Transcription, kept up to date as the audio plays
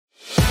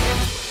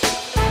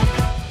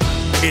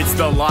It's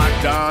the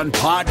Locked On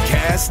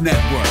Podcast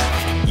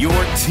Network, your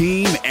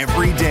team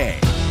every day.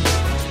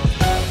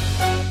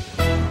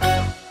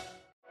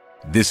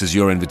 This is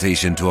your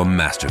invitation to a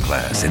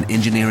masterclass in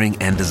engineering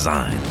and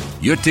design.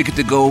 Your ticket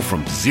to go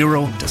from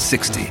 0 to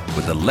 60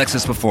 with the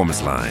Lexus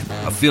Performance Line.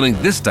 A feeling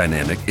this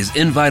dynamic is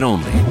invite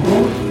only.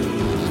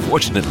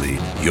 Fortunately,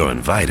 you're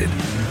invited.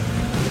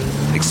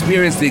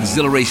 Experience the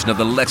exhilaration of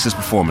the Lexus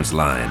Performance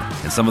Line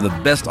and some of the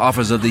best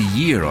offers of the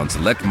year on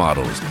select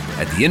models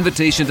at the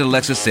Invitation to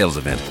Lexus sales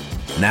event,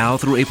 now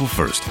through April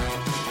 1st.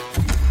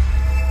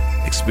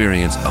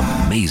 Experience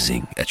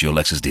amazing at your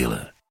Lexus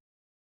dealer.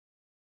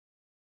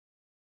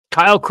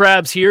 Kyle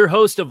Krabs here,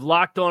 host of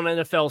Locked On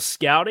NFL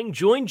Scouting.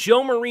 Join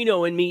Joe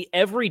Marino and me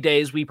every day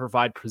as we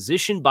provide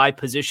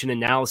position-by-position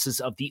analysis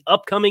of the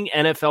upcoming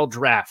NFL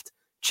Draft.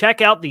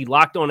 Check out the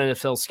Locked On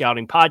NFL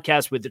Scouting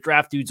podcast with the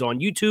Draft Dudes on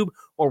YouTube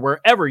or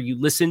wherever you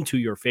listen to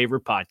your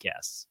favorite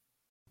podcasts.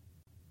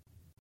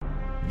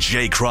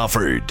 Jay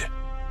Crawford,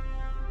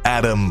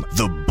 Adam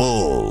the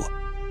Bull,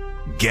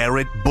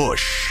 Garrett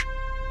Bush,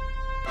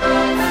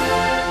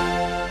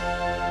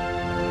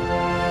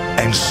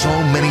 and so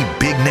many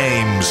big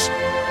names,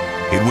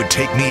 it would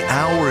take me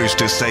hours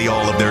to say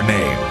all of their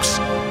names.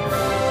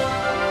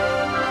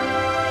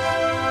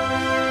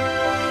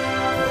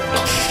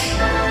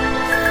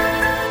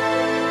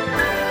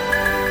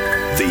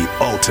 The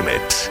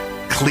ultimate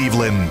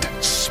Cleveland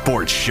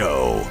sports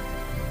show.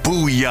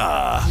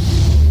 Booyah!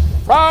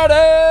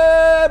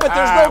 Friday, but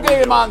there's no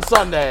game on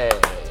Sunday.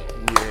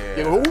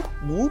 Yeah.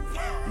 Whoop.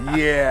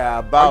 Yeah,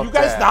 about Are you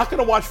guys that. not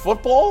going to watch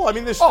football? I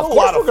mean, there's still of a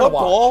lot course of we're gonna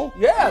football. watch.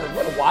 Yeah,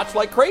 we're going to watch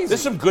like crazy.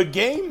 There's some good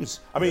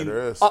games. I mean,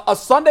 there is. a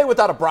Sunday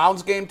without a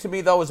Browns game to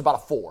me, though, is about a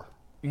 4.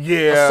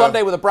 Yeah. A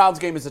Sunday with a Browns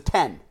game is a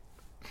 10.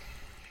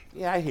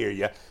 Yeah, I hear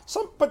you.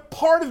 But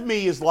part of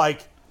me is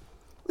like,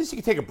 at least you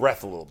can take a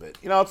breath a little bit.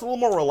 You know, it's a little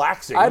more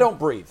relaxing. I don't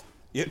breathe.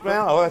 Yeah,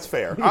 well, that's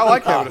fair. I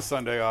like having a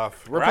Sunday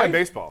off. We're Right? playing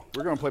baseball.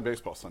 We're going to play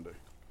baseball Sunday.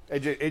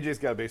 AJ's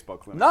got a baseball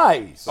clinic.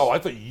 Nice. Oh, I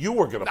thought you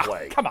were going to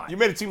play. come on. You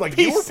made it seem like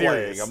Be you were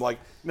serious. playing. I'm like,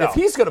 no. If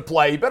he's going to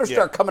play, he better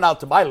start coming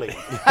out to my league.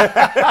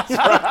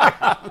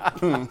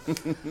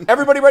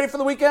 Everybody ready for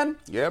the weekend?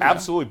 Yeah, man.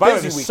 Absolutely. By the way,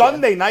 the Busy weekend.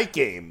 Sunday night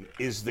game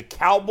is the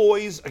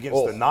Cowboys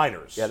against the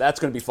Niners. Yeah, that's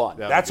going to be fun.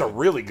 That's a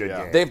really good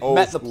game. They've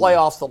met in the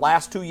playoffs the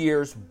last 2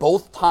 years.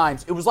 Both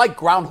times, it was like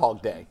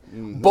Groundhog Day.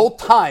 Both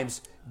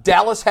times,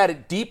 Dallas had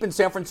it deep in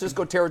San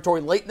Francisco territory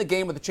late in the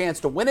game with a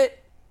chance to win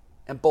it,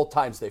 and both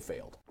times they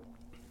failed.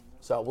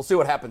 So we'll see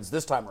what happens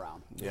this time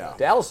around. Yeah.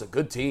 Dallas is a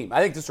good team.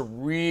 I think this is a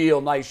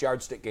real nice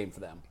yardstick game for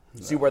them.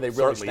 See where they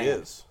really certainly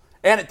stand. is.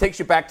 And it takes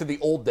you back to the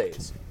old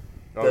days.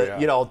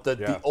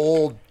 The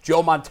old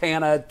Joe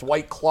Montana,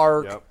 Dwight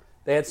Clark. Yep.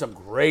 They had some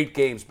great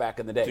games back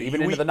in the day,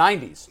 even into the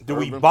 90s. Do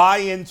we buy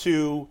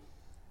into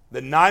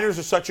the Niners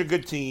are such a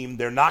good team,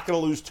 they're not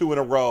going to lose 2 in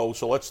a row,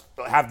 so let's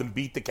have them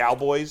beat the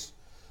Cowboys,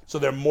 so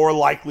they're more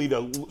likely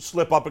to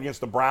slip up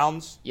against the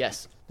Browns?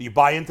 Yes. Do you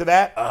buy into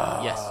that?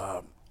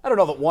 Yes. I don't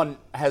know that one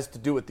has to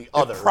do with the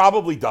other. It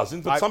probably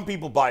doesn't, but some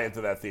people buy into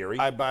that theory.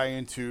 I buy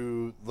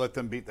into let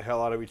them beat the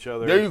hell out of each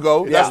other. There you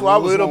go. It's That's a what I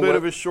was little going bit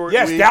with. of a short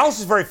Yes, week. Dallas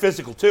is very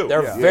physical, too.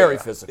 They're very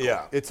physical.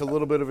 Yeah. It's a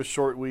little bit of a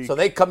short week. So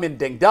they come in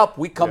dinged up.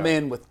 We come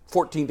in with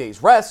 14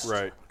 days rest.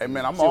 Right. Hey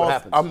man, See what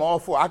happens.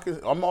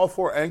 I'm all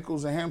for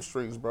ankles and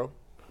hamstrings, bro.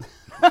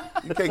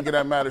 You can't get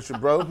that mad at you,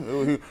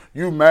 bro.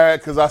 You mad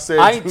because I said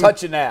I ain't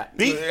touching that.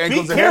 Be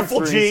ankles and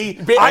careful, G.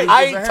 hamstrings.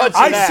 I ain't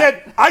touching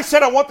that. I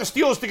said I want the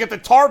Steelers to get the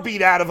tar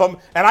beat out of them,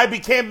 and I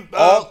became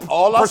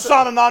all I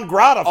persona non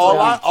grata for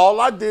a week. all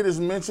I did is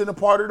mention a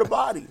part of the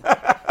body.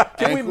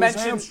 Can we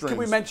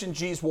mention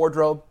G's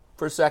wardrobe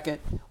for a second?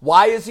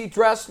 Why is he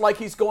dressed like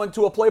he's going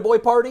to a Playboy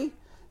party?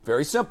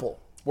 Very simple.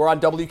 We're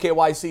on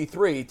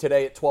WKYC3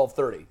 today at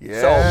 12:30.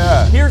 Yeah.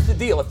 So here's the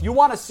deal. If you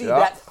want to see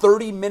that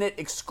 30-minute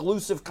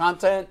exclusive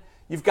content,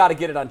 you've got to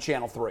get it on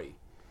Channel 3.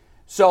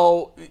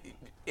 So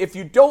if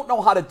you don't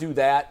know how to do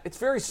that, it's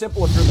very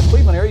simple. If you're in the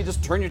Cleveland area, you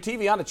just turn your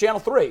TV on to Channel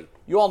 3.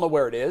 You all know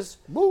where it is.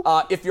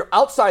 If you're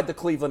outside the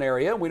Cleveland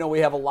area, we know we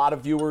have a lot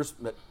of viewers.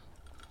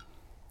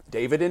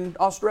 David in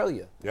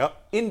Australia.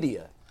 Yep.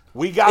 India.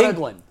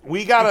 England.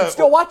 You can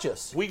still watch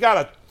us.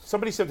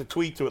 Somebody sent a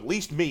tweet to at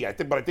least me, I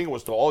think it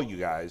was to all you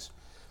guys,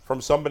 from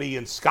somebody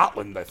in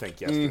Scotland, I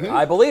think, yesterday.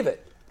 I believe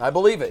it.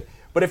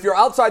 But if you're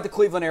outside the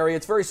Cleveland area,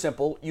 it's very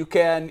simple. You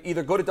can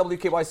either go to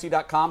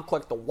WKYC.com,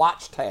 click the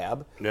Watch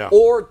tab,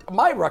 or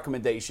my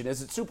recommendation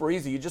is it's super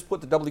easy. You just put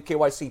the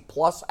WKYC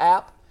Plus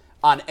app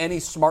on any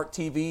smart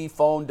TV,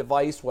 phone,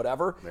 device,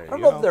 whatever. I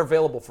don't know if they're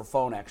available for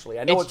phone, actually.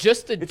 I know it's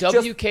just the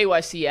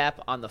WKYC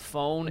app on the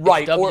phone.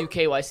 Right, It's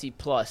WKYC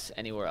Plus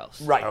anywhere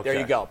else. Right, there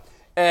you go.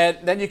 And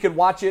then you can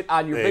watch it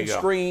on your big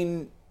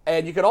screen.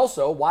 And you can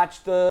also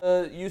watch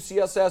the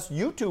UCSS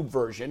YouTube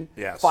version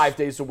 5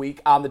 days a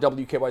week on the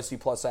WKYC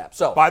Plus app.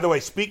 So, by the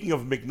way, speaking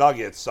of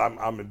McNuggets,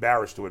 I'm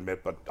embarrassed to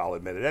admit, but I'll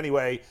admit it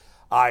anyway.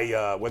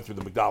 I went through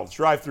the McDonald's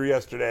drive-thru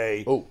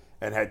yesterday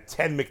and had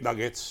 10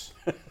 McNuggets.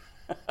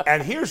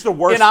 And here's the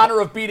worst. In honor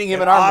of beating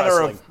him in arm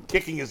wrestling. In honor of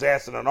kicking his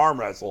ass in an arm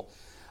wrestle.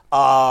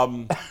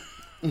 And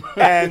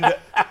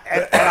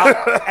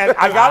And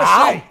I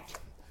gotta say,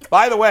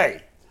 by the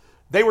way,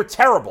 they were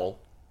terrible,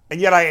 and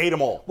yet I ate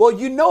them all. Well,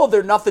 you know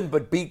they're nothing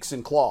but beaks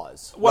and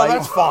claws. Well, right?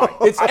 that's fine.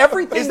 It's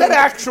everything. Is that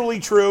actually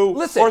true?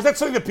 Listen, or is that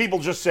something that people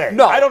just say?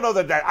 No, I don't know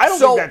that. I don't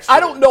think that's true. I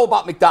don't know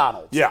about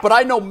McDonald's. Yeah. But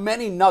I know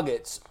many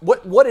nuggets.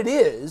 What it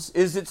is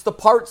it's the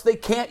parts they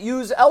can't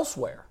use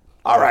elsewhere.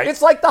 All right.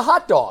 It's like the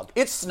hot dog.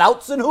 It's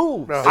snouts and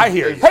hooves. I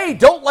hear you. Hey,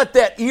 don't let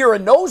that ear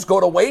and nose go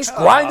to waste.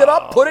 Grind it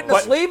up, put it in the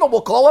sleeve, and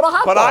we'll call it a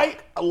hot dog. But I,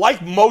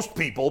 like most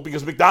people,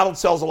 because McDonald's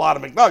sells a lot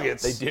of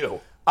McNuggets. They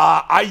do.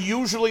 I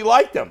usually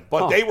like them.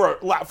 But they were,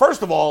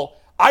 first of all,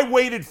 I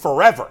waited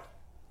forever.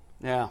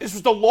 Yeah. This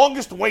was the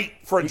longest wait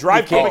for a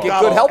drive-thru can't get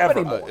McDonald's good help ever.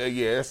 anymore.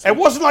 Yes. It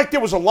wasn't like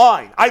there was a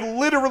line. I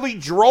literally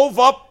drove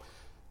up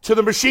to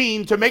the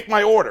machine to make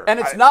my order. And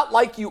it's not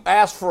like you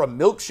asked for a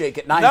milkshake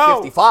at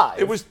 $9.55.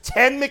 It was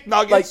 10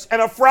 McNuggets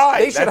and a fry.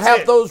 They should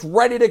have those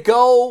ready to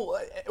go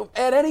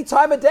at any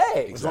time of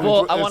day.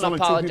 Well, I want to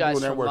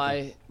apologize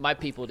from my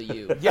people to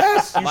you.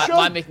 Yes, you should.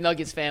 My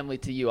McNuggets family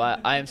to you.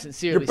 I am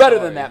sincerely You're better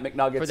sorry than that,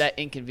 McNuggets. for that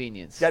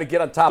inconvenience. Got to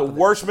get on top of it.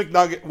 Worst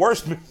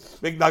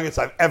McNuggets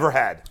I've ever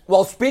had.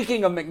 Well,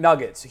 speaking of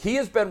McNuggets, he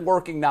has been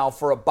working now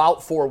for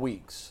about 4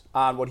 weeks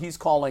on what he's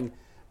calling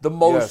the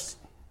most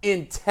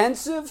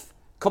intensive,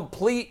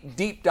 complete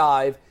deep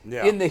dive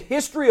in the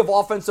history of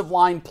offensive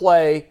line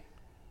play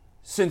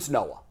since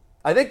Noah.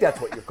 I think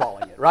that's what you're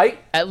calling it, right?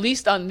 At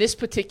least on this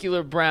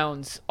particular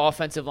Browns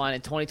offensive line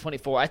in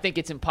 2024, I think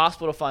it's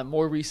impossible to find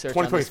more research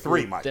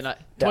 2023, on Mike. this than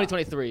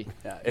 2023.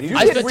 Yeah. If you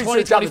I did spent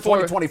research on the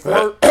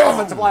 2024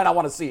 offensive line, I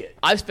want to see it.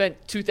 I've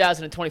spent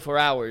 2,024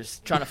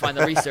 hours trying to find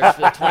the research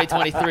for the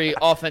 2023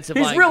 offensive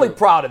line. He's really group.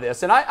 proud of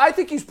this, and I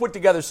think he's put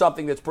together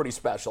something that's pretty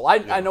special.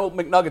 I know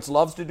McNuggets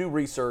loves to do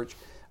research.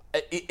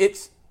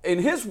 It's, in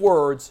his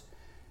words,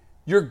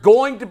 you're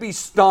going to be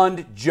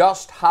stunned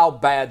just how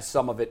bad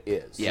some of it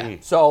is. Yeah.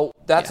 So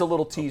that's a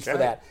little tease for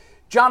that.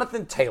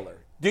 Jonathan Taylor,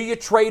 do you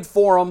trade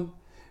for him?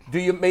 Do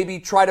you maybe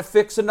try to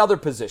fix another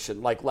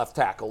position like left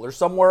tackle or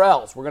somewhere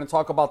else? We're going to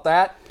talk about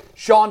that.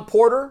 Sean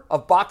Porter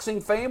of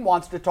boxing fame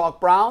wants to talk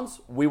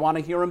Browns. We want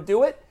to hear him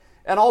do it.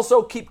 And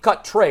also keep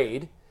cut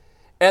trade.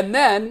 And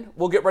then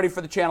we'll get ready for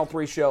the Channel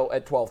 3 show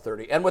at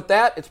 12:30. And with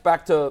that, it's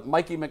back to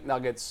Mikey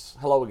McNuggets.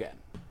 Hello again.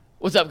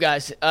 What's up,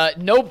 guys?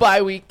 No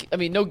bye week. I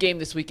mean, no game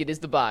this week. It is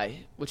the bye,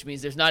 which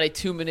means there's not a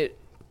 2-minute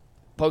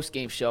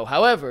post-game show.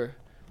 However,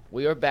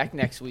 we are back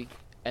next week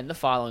and the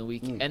following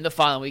week and the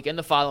following week and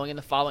the following and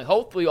the following.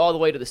 Hopefully all the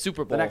way to the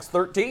Super Bowl. The next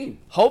 13.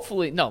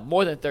 Hopefully, no,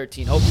 more than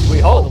 13.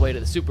 Hopefully all the way to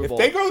the Super Bowl.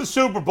 If they go to the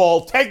Super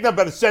Bowl, Tegna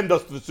better send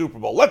us to the Super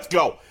Bowl. Let's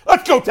go.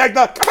 Let's go,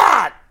 Tegna. Come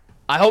on.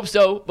 I hope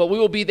so, but we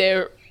will be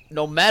there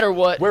no matter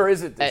what. Where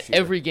is it this at year?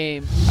 every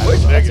game.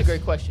 That's a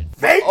great question.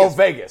 Vegas. Oh,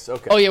 Vegas.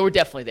 Okay. Oh, yeah, we're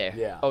definitely there.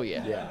 Yeah. Oh,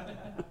 yeah. Yeah.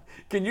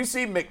 Can you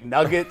see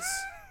McNuggets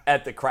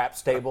at the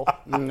craps table?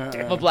 I'm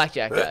a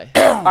blackjack guy.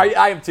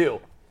 I am too.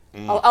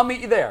 I'll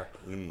meet you there.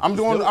 I'm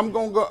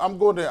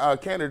going to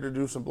Canada to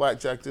do some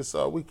blackjack this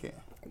weekend.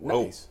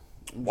 Nice.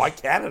 Why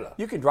Canada?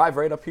 You can drive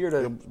right up here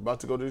to. I'm about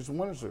to go to some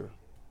winners here.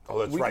 Oh,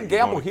 that's We right. can You're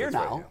gamble going to here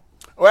Pittsburgh, now.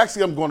 yeah. Oh,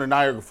 actually, I'm going to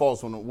Niagara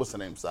Falls on the what's the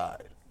name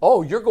side.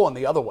 Oh, you're going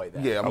the other way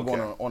then. Yeah, I'm Okay.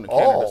 going on the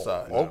Canada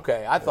side.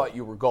 Okay. I thought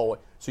you were going.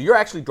 So you're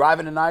actually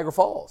driving to Niagara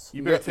Falls.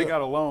 You better take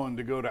out a loan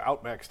to go to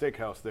Outback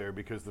Steakhouse there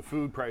because the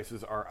food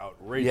prices are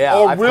outrageous. Yeah.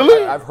 Oh,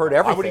 really? I've heard Why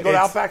everything. would he go to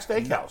Outback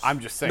Steakhouse? I'm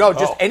just saying. No,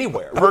 just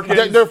anywhere.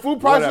 Their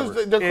food prices,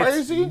 Whatever. they're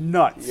It's crazy?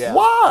 nuts. Yeah.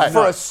 Why?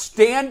 For a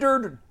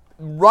standard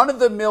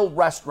run-of-the-mill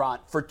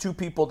restaurant for two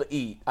people to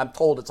eat, I'm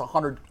told it's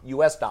 $100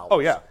 US. Oh,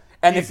 yeah.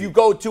 And if you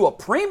go to a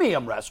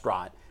premium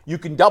restaurant, you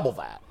can double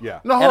that. Yeah.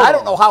 No, And hold I don't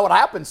on. know how it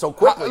happened so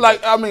quickly.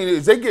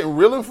 Is they getting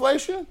real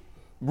inflation?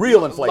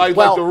 real inflation.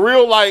 Like the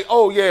real,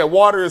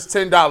 water is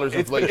 $10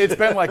 inflation. It's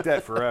been like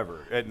that forever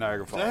at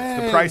Niagara Falls.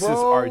 Dang, the prices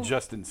bro. are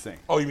just insane.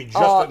 Oh, you mean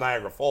just at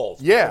Niagara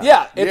Falls? Yeah.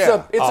 Yeah, it's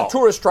a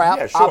tourist trap,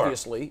 Yeah, sure.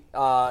 obviously.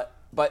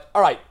 But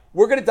all right,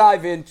 we're going to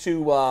dive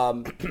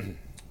into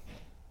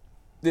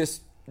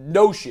this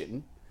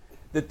notion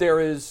that there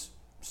is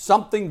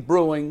something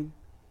brewing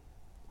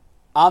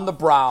on the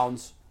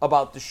Browns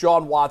about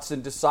Deshaun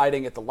Watson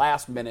deciding at the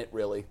last minute,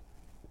 really,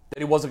 that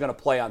he wasn't going to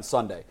play on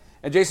Sunday.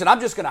 And Jason, I'm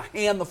just going to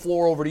hand the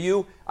floor over to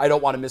you. I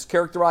don't want to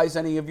mischaracterize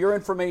any of your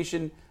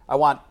information. I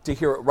want to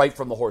hear it right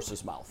from the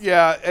horse's mouth.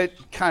 Yeah, it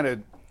kind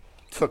of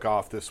took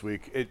off this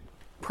week. It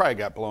probably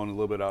got blown a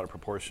little bit out of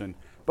proportion.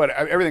 But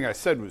everything I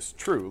said was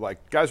true.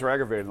 Like, guys were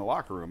aggravated in the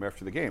locker room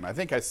after the game. I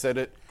think I said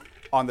it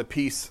on the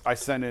piece I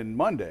sent in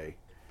Monday.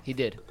 He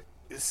did.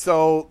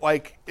 So,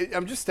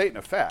 I'm just stating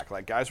a fact.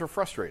 Like, guys were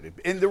frustrated.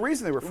 And the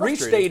reason they were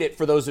frustrated... Restate it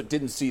for those that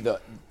didn't see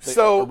the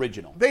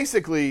original.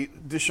 Basically,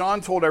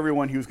 Deshaun told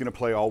everyone he was going to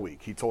play all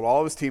week. He told all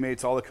of his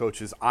teammates, all the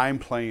coaches, I'm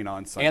playing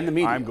on Sunday. And the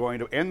media. I'm going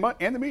to, and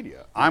the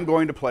media. I'm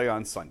going to play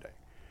on Sunday.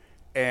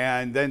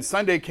 And then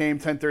Sunday came,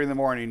 10:30 in the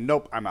morning.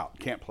 Nope, I'm out.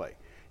 Can't play.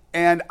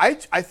 And I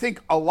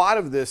think a lot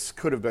of this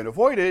could have been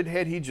avoided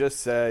had he just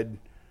said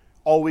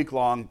all week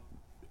long,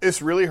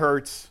 this really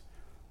hurts.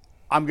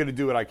 I'm going to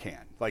do what I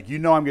can. I'm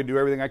going to do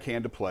everything I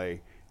can to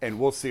play, and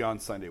we'll see on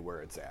Sunday where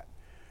it's at.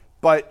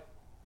 But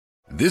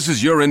This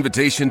is your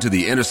invitation to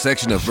the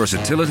intersection of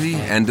versatility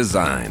and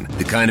design.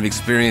 The kind of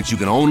experience you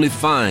can only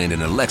find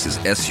in a Lexus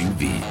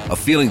SUV. A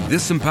feeling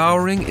this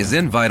empowering is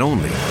invite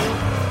only.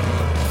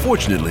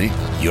 Fortunately,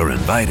 you're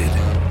invited.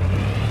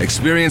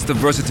 Experience the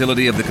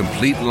versatility of the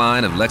complete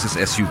line of Lexus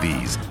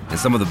SUVs and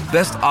some of the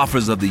best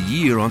offers of the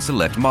year on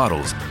select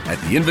models at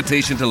the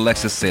Invitation to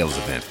Lexus sales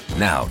event,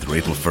 now through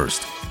April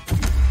 1st.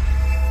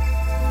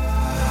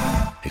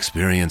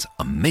 Experience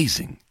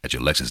amazing at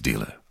your Lexus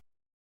dealer.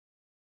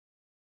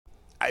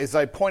 As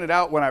I pointed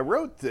out when I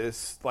wrote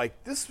this,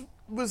 this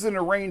was an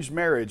arranged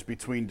marriage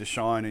between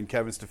Deshaun and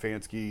Kevin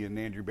Stefanski and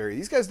Andrew Berry.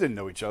 These guys didn't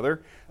know each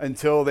other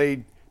until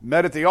they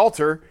met at the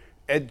altar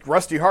at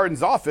Rusty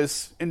Hardin's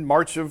office in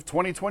March of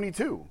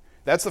 2022.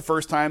 That's the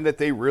first time that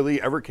they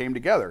really ever came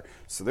together.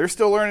 So they're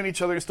still learning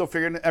each other and still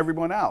figuring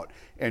everyone out.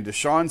 And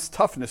Deshaun's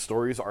toughness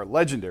stories are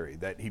legendary,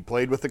 that he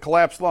played with a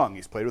collapsed lung.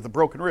 He's played with a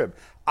broken rib.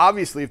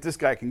 Obviously, if this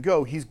guy can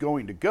go, he's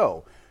going to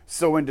go.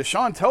 So when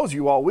Deshaun tells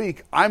you all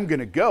week, I'm going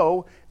to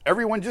go,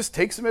 everyone just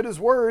takes him at his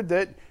word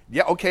that,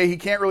 yeah, okay, he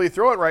can't really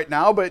throw it right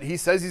now, but he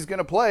says he's going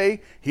to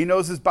play. He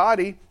knows his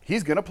body.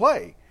 He's going to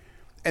play.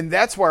 And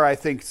that's where I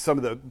think some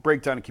of the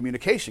breakdown in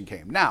communication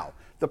came. Now,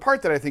 the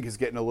part that I think is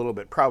getting a little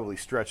bit probably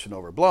stretched and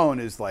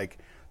overblown is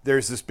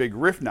there's this big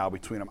rift now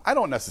between them. I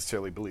don't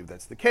necessarily believe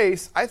that's the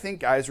case. I think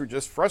guys were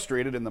just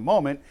frustrated in the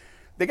moment.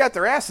 They got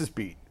their asses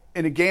beat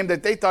in a game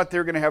that they thought they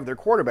were going to have their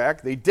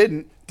quarterback. They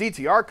didn't.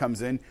 DTR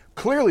comes in,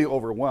 clearly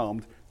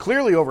overwhelmed,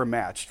 clearly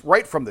overmatched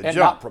right from the jump. And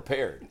not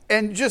prepared.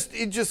 And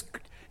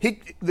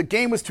the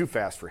game was too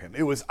fast for him.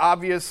 It was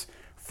obvious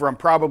from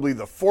probably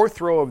the fourth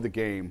throw of the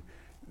game,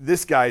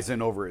 this guy's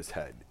in over his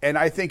head. And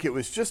I think it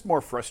was just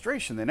more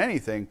frustration than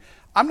anything.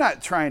 I'm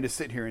not trying to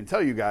sit here and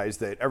tell you guys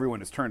that everyone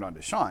has turned on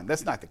Deshaun.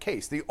 That's not the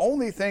case. The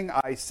only thing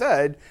I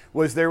said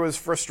was there was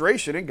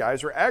frustration and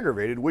guys were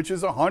aggravated, which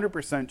is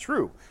 100%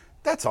 true.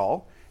 That's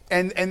all.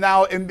 And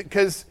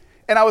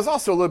I was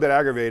also a little bit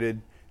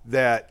aggravated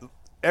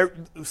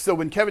so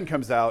when Kevin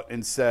comes out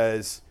and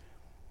says,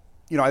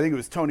 I think it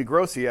was Tony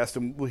Grossi asked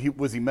him,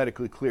 was he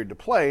medically cleared to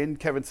play? And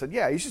Kevin said,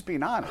 yeah, he's just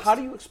being honest. How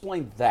do you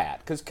explain that?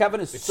 Because Kevin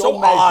is it's so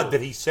odd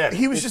that he said it.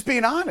 He was just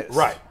being honest.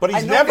 Right, but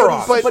he's never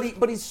honest.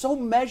 But he's so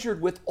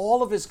measured with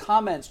all of his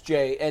comments,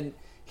 Jay, and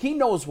he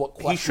knows what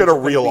questions he should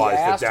have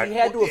realized that. He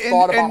had to have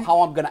thought about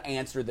how I'm going to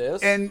answer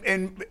this.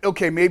 And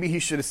okay, maybe he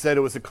should have said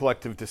it was a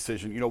collective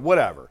decision,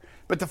 whatever.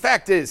 But the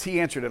fact is, he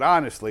answered it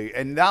honestly,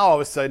 and now all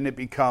of a sudden it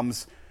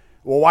becomes,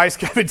 well, why is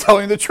Kevin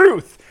telling the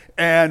truth?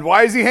 And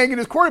why is he hanging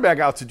his quarterback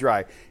out to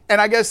dry? And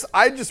I guess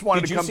I just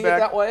wanted to come back. Did you see it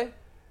that way?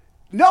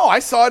 No, I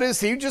saw it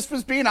as he just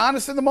was being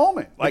honest in the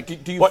moment.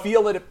 Do you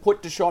feel that it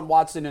put Deshaun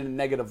Watson in a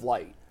negative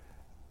light?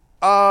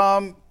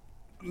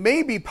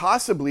 Maybe,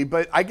 possibly,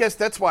 but I guess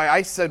that's why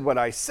I said what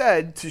I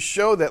said, to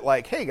show that,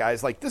 hey,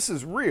 guys, this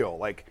is real.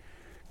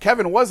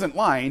 Kevin wasn't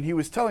lying. He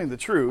was telling the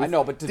truth. I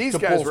know, but these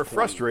guys were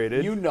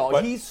frustrated.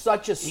 He's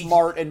such a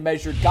smart and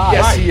measured guy.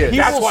 Yes, he is. He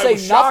will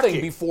say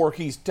nothing before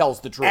he tells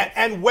the truth.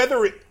 And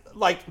whether it,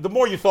 the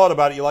more you thought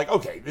about it, you're like,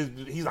 okay,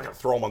 he's not going to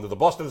throw him under the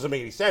bus. That doesn't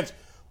make any sense.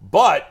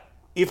 But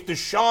if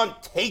Deshaun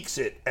takes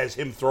it as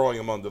him throwing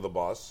him under the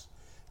bus,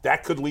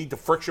 that could lead to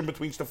friction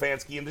between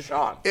Stefanski and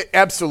Deshaun.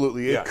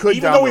 Absolutely. It could.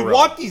 Even though we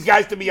want these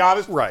guys to be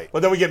honest, right?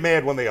 But then we get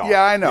mad when they are.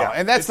 Yeah, I know. Yeah.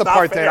 And that's the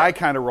part that I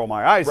kind of roll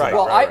my eyes at.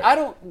 Well, I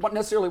don't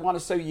necessarily want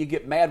to say you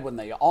get mad when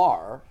they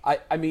are.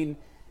 I mean,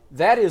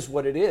 that is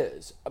what it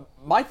is.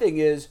 My thing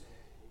is,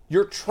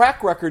 your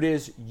track record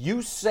is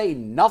you say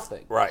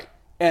nothing. Right.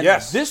 And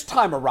this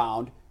time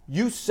around,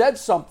 you said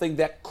something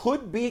that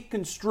could be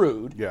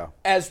construed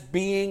as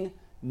being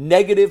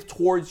negative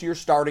towards your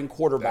starting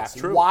quarterback. That's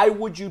true. Why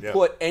would you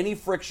put any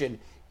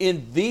friction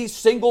in the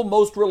single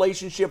most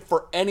relationship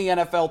for any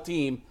NFL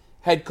team,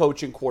 head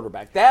coach and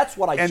quarterback? That's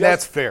what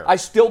that's fair. I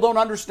still don't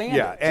understand.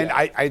 Yeah, and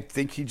I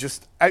think he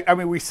just. I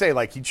mean, we say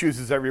he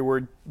chooses every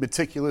word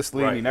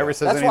meticulously, and he never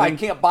says anything. That's why I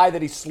can't buy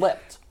that he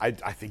slipped. I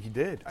think he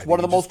did. It's one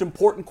of the most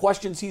important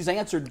questions he's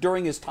answered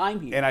during his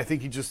time here. And I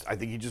think he just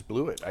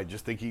blew it. I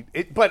just think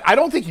but I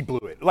don't think he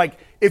blew it.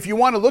 If you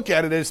want to look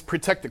at it as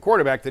protect the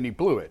quarterback, then he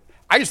blew it.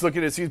 I just look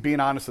at it as he's being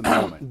honest in the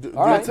moment.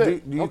 That's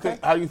it.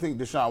 How do you think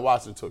Deshaun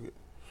Watson took it?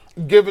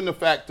 Given the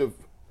fact of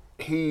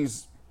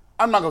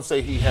I'm not going to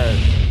say he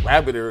had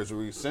rabbit ears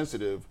or he's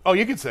sensitive. Oh,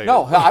 you can say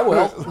no. I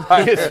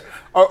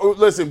will.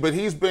 Listen, but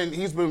he's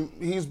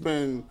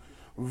been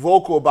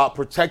vocal about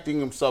protecting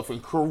himself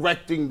and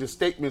correcting the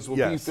statements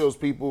when he feels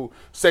people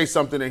say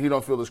something that he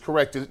don't feel is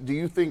correct. Do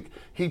you think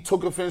he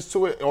took offense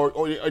to it,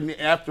 or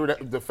after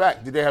the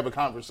fact, did they have a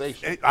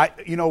conversation?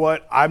 You know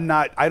what? I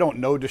don't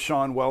know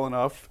Deshaun well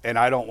enough, and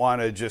I don't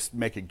want to just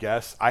make a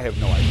guess. I have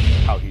no idea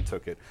how he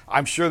took it.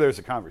 I'm sure there's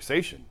a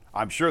conversation.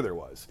 I'm sure there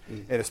was,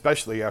 and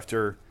especially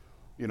after,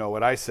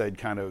 what I said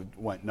kind of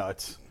went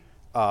nuts.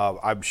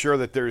 I'm sure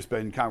that there's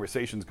been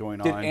conversations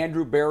going on. Did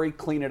Andrew Berry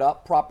clean it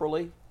up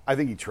properly? I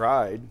think he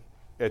tried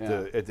at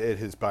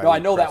his bio. No, I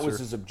know that was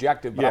his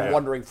objective, but I'm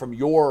wondering from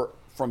your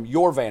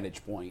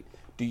vantage point,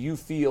 do you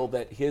feel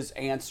that his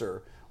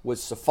answer would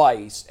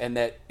suffice, and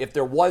that if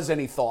there was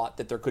any thought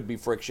that there could be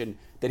friction,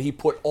 that he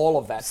put all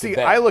of that to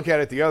bed. I look at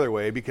it the other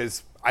way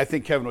because I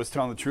think Kevin was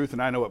telling the truth,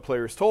 and I know what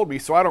players told me,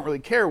 so I don't really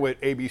care what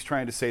AB's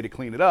trying to say to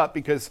clean it up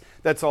because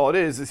that's all it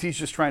is he's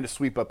just trying to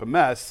sweep up a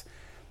mess.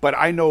 But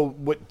I know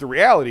what the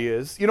reality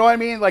is. You know what I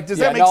mean? Like, does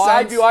that make sense?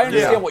 I do. I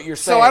understand what you're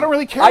saying. So I don't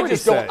really care what he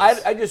says.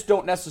 I just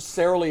don't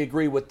necessarily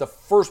agree with the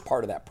first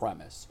part of that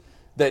premise,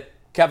 that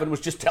Kevin was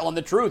just telling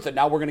the truth, and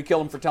now we're going to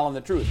kill him for telling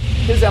the truth.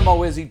 His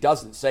MO is he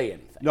doesn't say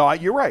anything. No,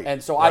 you're right.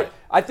 And so right.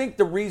 I think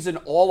the reason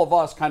all of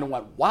us kind of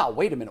went, wow,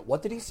 wait a minute,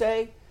 what did he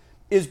say?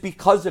 Is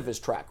because of his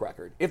track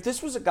record. If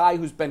this was a guy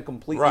who's been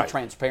completely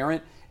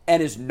transparent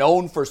and is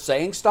known for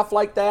saying stuff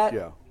like that,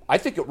 I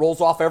think it rolls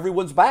off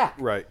everyone's back.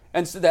 Right.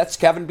 And so that's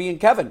Kevin being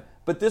Kevin.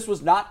 But this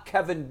was not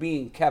Kevin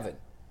being Kevin.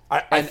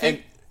 I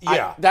think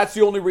that's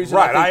the only reason.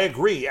 Right, I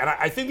agree. And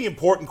I think the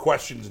important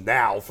questions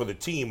now for the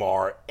team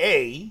are,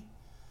 A,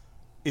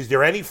 is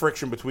there any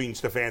friction between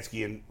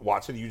Stefanski and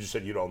Watson? You just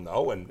said you don't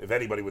know, and if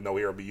anybody would know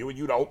here, it would be you, and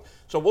you don't.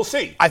 So we'll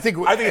see. I think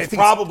it's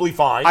probably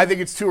fine. I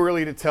think it's too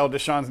early to tell.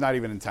 Deshaun's not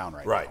even in town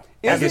right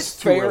now. Is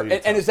it fair?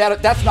 And is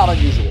that's not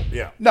unusual?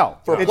 Yeah. No,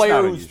 for a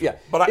player who's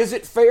But is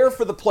it fair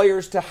for the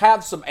players to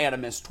have some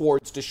animus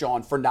towards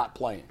Deshaun for not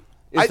playing?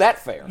 Is that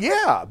fair?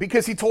 Yeah,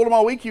 because he told him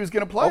all week he was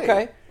going to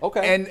play.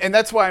 Okay. And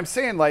that's why I'm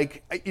saying,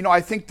 like,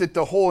 I think that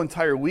the whole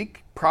entire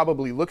week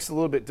probably looks a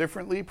little bit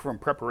differently from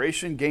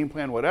preparation, game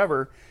plan,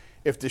 whatever.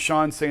 If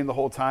Deshaun's saying the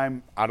whole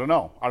time, I don't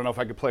know if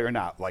I could play or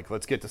not. Like,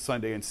 let's get to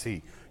Sunday and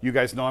see. You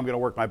guys know I'm going to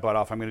work my butt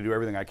off. I'm going to do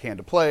everything I can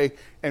to play,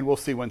 and we'll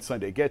see when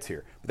Sunday gets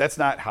here. But that's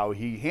not how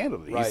he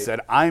handled it. He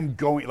said, I'm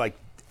going, like,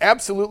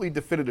 absolutely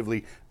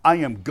definitively, I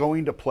am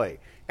going to play.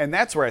 And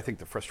that's where I think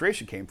the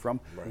frustration came from.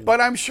 Right.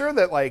 But I'm sure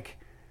that, like,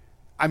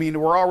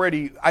 we're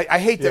already. I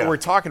hate that we're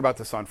talking about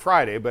this on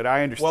Friday, but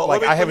I understand.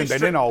 Well, I haven't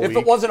been in all week. If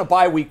it wasn't a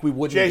bye week, we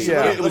wouldn't. Jason,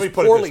 it was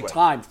poorly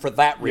timed for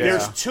that reason.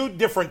 There's two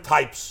different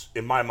types,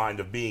 in my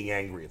mind, of being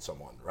angry at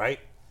someone. Right?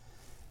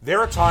 There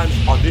are times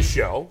on this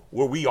show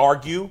where we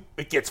argue,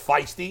 it gets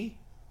feisty.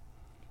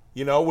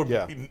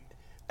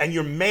 And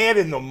you're mad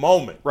in the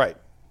moment, right?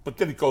 But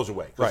then it goes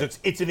away because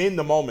it's an in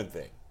the moment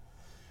thing.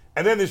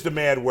 And then there's the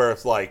mad where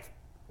it's like,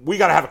 we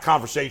got to have a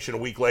conversation a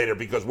week later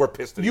because we're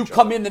pissed at each other. You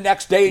come in the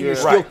next day and you're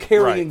still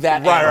carrying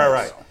that.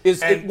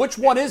 Right. Which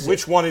one is it?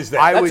 Which one is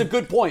that? That's a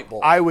good point, Bull.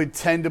 I would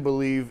tend to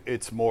believe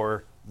it's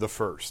more the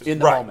first. In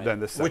the moment. Than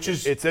the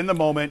second. It's in the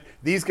moment.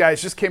 These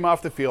guys just came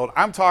off the field.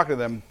 I'm talking to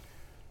them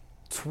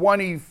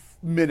 20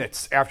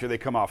 minutes after they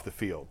come off the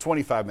field,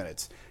 25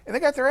 minutes. And they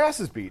got their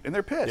asses beat, and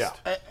they're pissed.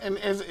 Yeah.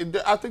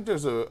 And I think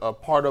there's a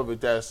part of it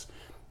that's,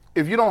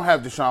 if you don't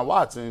have Deshaun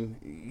Watson,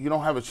 you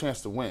don't have a chance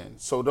to win.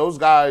 So those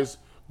guys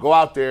go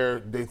out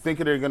there, they think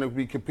they're going to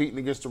be competing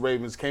against the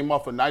Ravens, came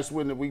off a nice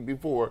win the week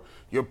before.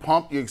 You're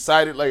pumped, you're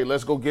excited, like,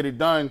 let's go get it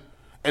done.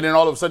 And then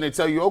all of a sudden they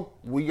tell you, oh,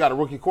 we got a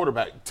rookie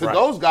quarterback. To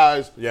those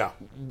guys,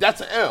 that's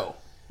an L.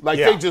 Like,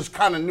 they just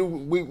kind of knew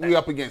we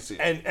up against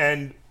it.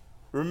 And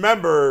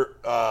remember,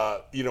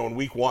 in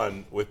week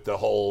one with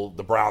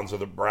the Browns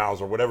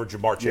or whatever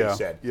Jamar Chase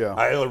said.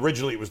 Yeah.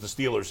 Originally it was the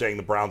Steelers saying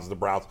the Browns are the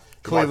Browns.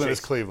 Cleveland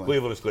is Cleveland.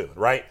 Cleveland is Cleveland,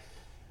 right?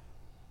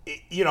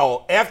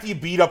 After you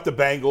beat up the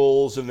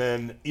Bengals and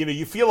then,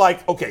 you feel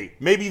like, okay,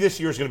 maybe this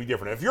year is going to be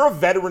different. If you're a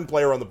veteran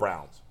player on the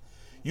Browns,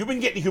 you've been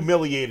getting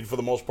humiliated for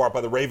the most part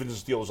by the Ravens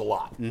and Steelers a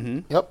lot.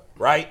 Mm-hmm. Yep.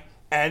 Right?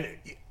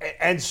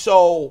 And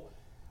so,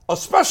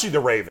 especially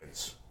the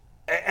Ravens.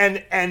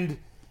 And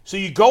so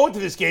you go into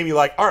this game, you're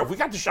like, all right, we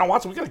got Deshaun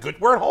Watson,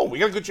 we're at home. We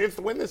got a good chance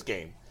to win this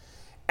game.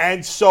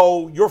 And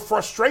so your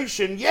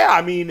frustration,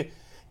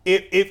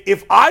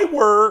 if I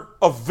were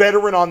a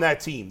veteran on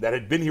that team that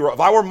had been here, if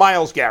I were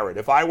Myles Garrett,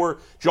 if I were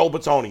Joel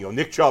Bitonio,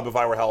 Nick Chubb, if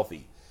I were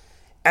healthy,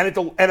 and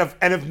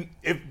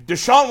if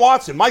Deshaun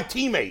Watson, my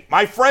teammate,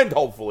 my friend,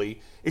 hopefully,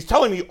 is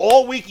telling me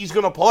all week he's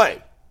going to play,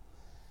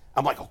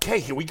 I'm like, okay,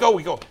 here we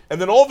go.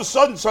 And then all of a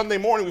sudden, Sunday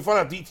morning, we find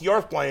out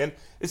DTR's playing.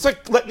 It's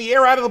like letting the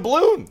air out of the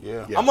balloon.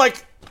 Yeah. I'm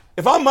like,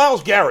 if I'm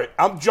Myles Garrett,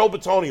 I'm Joe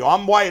Bitonio,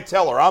 I'm Wyatt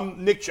Teller,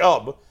 I'm Nick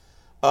Chubb,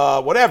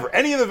 whatever,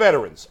 any of the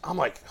veterans, I'm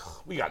like,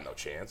 we got no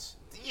chance.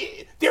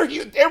 They're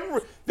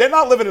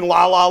not living in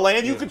La La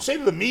Land. You can say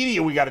to the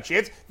media we got a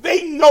chance.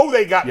 They know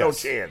they got no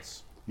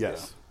chance.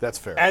 Yes, that's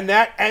fair.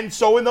 And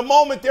so in the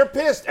moment they're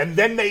pissed, and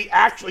then they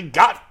actually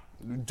got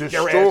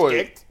destroyed. Their ass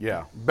kicked.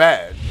 Yeah,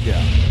 bad.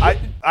 Yeah,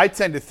 I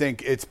tend to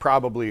think it's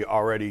probably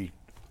already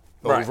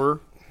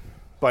over.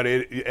 But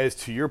as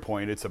to your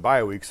point, it's a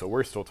bye week, so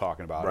we're still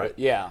talking about it.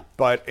 Yeah.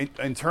 But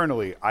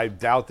internally, I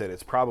doubt that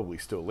it's probably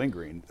still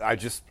lingering. I'm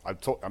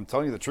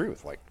telling you the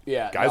truth. Like,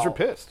 guys are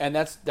pissed, and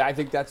I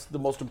think that's the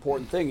most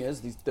important thing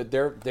is that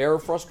their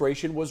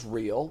frustration was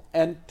real,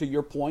 and to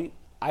your point,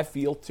 I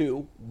feel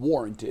too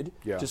warranted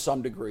to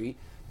some degree.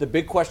 The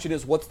big question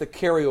is, what's the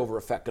carryover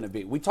effect going to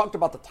be? We talked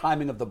about the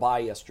timing of the bye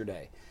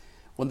yesterday.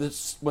 When the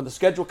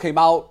schedule came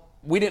out,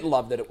 we didn't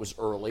love that it was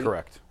early.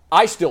 Correct.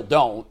 I still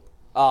don't.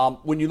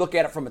 When you look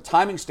at it from a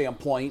timing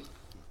standpoint,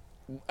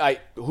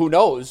 who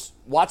knows?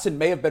 Watson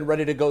may have been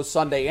ready to go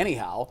Sunday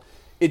anyhow.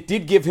 it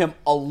did give him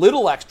a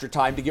little extra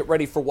time to get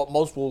ready for what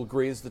most will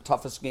agree is the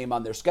toughest game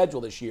on their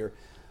schedule this year.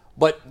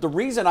 But the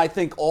reason I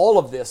think all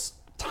of this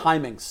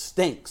timing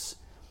stinks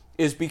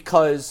is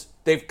because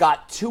they've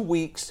got 2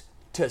 weeks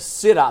to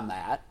sit on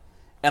that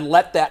and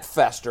let that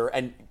fester,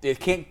 and they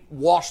can't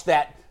wash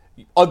that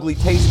ugly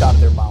taste out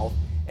of their mouth.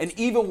 And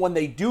even when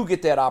they do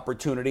get that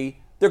opportunity,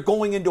 they're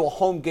going into a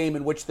home game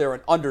in which they're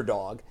an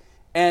underdog.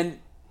 And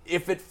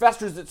if it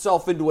festers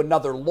itself into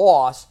another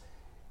loss,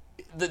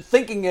 the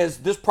thinking is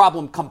this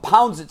problem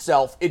compounds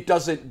itself. It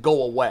doesn't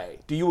go away.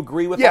 Do you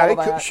agree with all of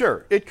that? Yeah,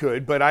 sure, it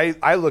could. But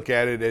I look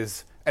at it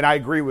as, and I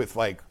agree with,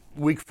 like,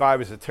 Week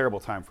 5 is a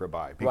terrible time for a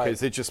bye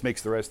because it just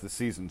makes the rest of the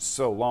season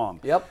so long.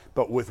 Yep.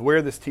 But with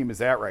where this team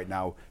is at right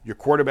now, your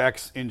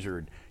quarterback's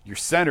injured, your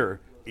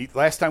center.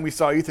 Last time we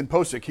saw Ethan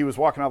Posick, he was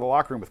walking out of the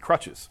locker room with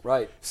crutches.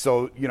 Right.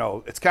 So,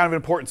 it's kind of an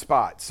important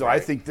spot. So I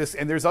think this,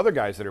 and there's other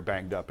guys that are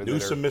banged up.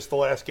 Newsom missed the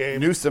last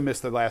game.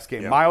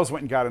 Yeah. Miles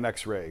went and got an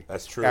X-ray.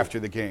 That's true. After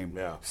the game.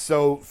 Yeah.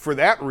 So for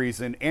that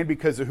reason, and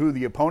because of who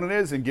the opponent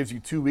is and gives you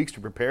 2 weeks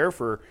to prepare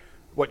for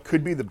what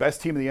could be the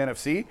best team in the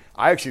NFC,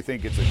 I actually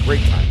think it's a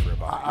great time for a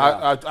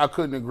bye. I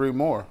couldn't agree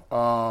more.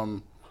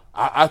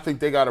 I think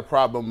they got a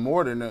problem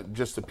more than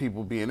just the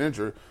people being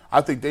injured.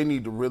 I think they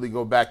need to really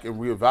go back and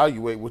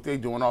reevaluate what they're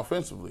doing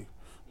offensively.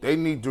 They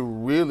need to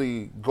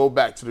really go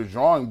back to the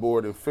drawing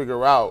board and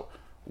figure out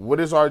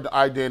what is our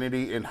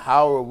identity and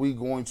how are we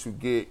going to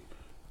get,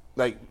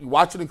 like,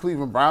 watching the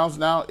Cleveland Browns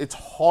now, it's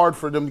hard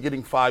for them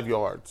getting 5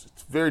 yards.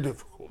 It's very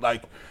difficult.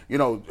 Like,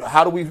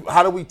 how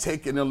do we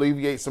take and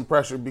alleviate some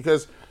pressure?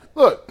 Because,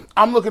 look,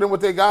 I'm looking at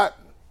what they got.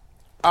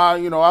 I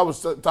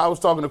was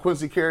talking to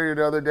Quincy Carrier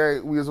the other day.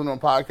 We was on a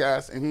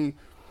podcast, and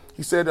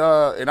he said,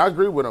 and I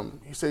agree with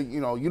him. He said,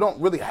 you don't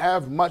really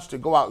have much to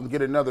go out and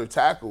get another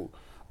tackle.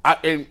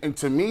 And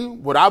to me,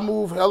 would I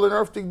move hell and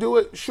earth to do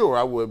it? Sure,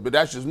 I would, but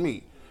that's just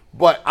me.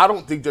 But I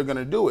don't think they're going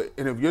to do it.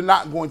 And if you're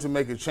not going to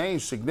make a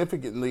change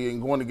significantly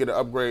and going to get an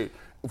upgrade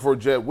for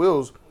Jed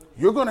Wills,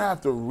 you're going to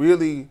have to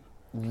really,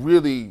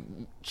 really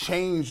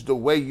change the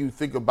way you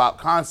think about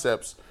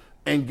concepts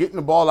and getting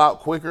the ball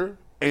out quicker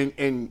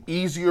and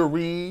easier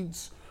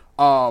reads.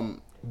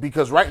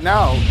 Because right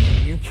now,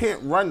 you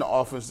can't run the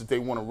offense that they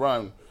want to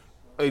run,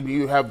 and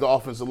you have the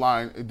offensive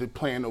line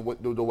playing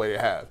the way they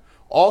have.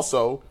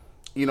 Also,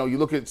 you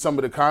look at some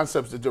of the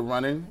concepts that they're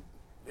running,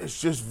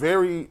 it's just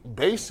very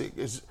basic.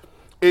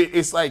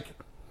 It's like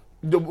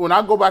when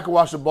I go back and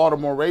watch the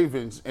Baltimore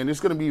Ravens, and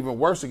it's going to be even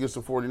worse against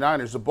the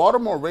 49ers, the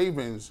Baltimore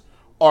Ravens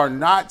are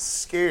not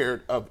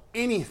scared of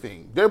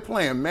anything. They're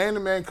playing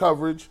man-to-man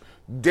coverage,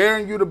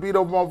 daring you to beat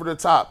them over the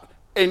top,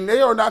 and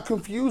they are not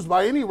confused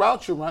by any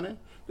route you're running.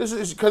 This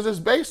is because it's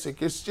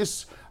basic. It's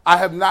just I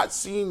have not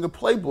seen the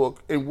playbook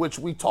in which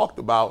we talked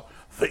about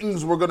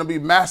things were going to be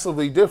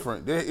massively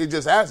different. It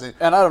just hasn't.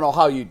 And I don't know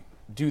how you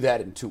do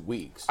that in 2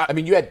 weeks. I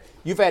mean,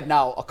 you've had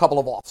now a couple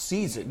of off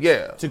seasons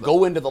to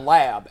go into the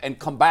lab and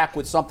come back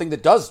with something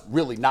that does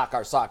really knock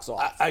our socks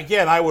off.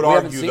 Again, I would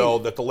argue, though,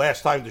 that the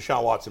last time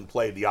Deshaun Watson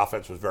played, the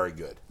offense was very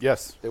good.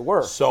 Yes. They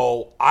were.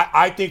 So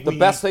I think the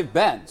best they've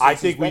been. I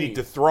think we need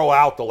to throw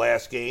out the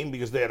last game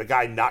because they had a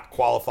guy not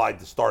qualified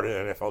to start an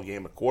NFL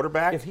game at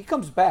quarterback. If he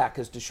comes back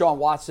as Deshaun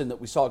Watson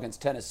that we saw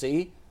against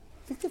Tennessee,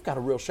 I think they've got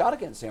a real shot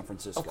against San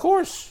Francisco. Of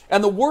course.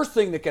 And the worst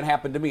thing that can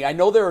happen to me, I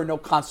know there are no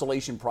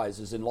consolation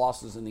prizes in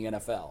losses in the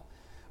NFL,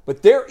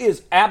 but there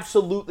is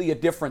absolutely a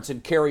difference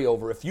in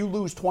carryover. If you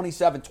lose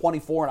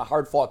 27-24 in a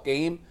hard-fought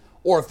game,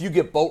 or if you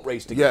get boat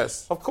raced again.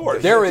 Yes. Of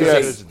course. There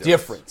is a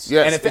difference.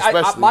 Yes, and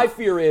if my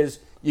fear is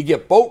you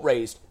get boat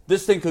raced,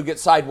 this thing could get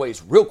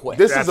sideways real quick.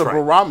 This is a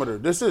barometer.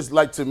 This is,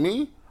 like, to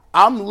me,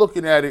 I'm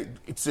looking at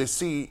it to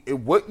see if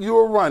what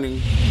you're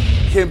running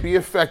can be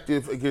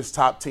effective against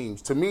top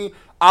teams. To me,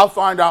 I'll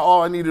find out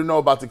all I need to know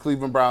about the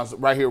Cleveland Browns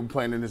right here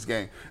playing in this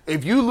game.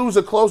 If you lose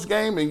a close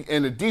game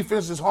and the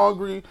defense is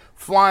hungry,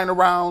 flying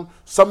around,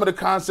 some of the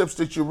concepts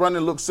that you're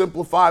running look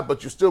simplified,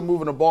 but you're still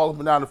moving the ball up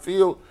and down the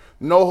field,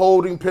 no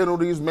holding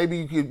penalties,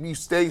 maybe you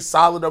stay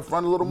solid up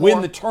front a little more.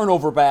 Win the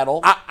turnover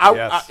battle.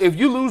 If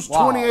you lose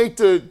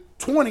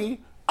 28-20,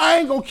 I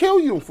ain't going to kill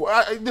you.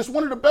 This is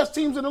one of the best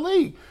teams in the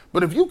league.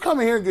 But if you come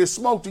in here and get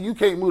smoked and you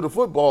can't move the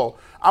football,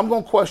 I'm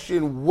going to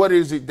question what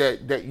is it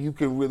that you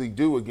can really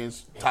do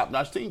against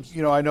top-notch teams.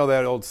 I know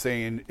that old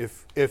saying,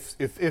 if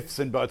ifs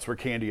and buts were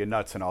candy and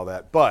nuts and all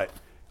that. But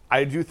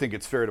I do think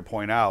it's fair to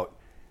point out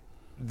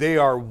they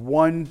are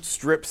one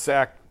strip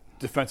sack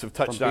defensive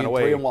touchdown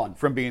away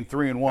from being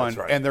 3-1,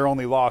 right. and their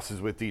only loss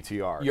is with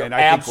DTR. You're and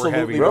I absolutely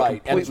think we're having right. a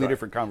completely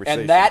different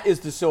conversation. And that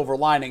is the silver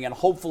lining, and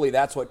hopefully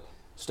that's what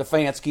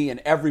Stefanski and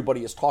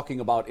everybody is talking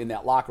about in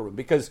that locker room.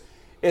 Because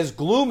as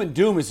gloom and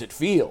doom as it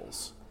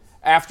feels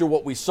after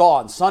what we saw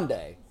on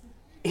Sunday,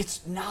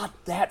 it's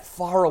not that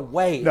far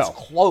away. It's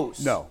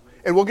close. No.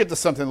 And we'll get to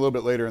something a little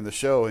bit later in the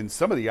show, and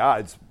some of the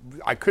odds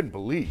I couldn't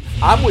believe.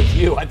 I'm with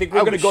you. I think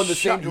we're going to go in the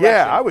same direction.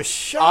 Yeah, I was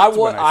shocked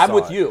when I saw I'm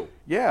with it. you.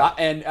 Yeah.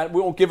 And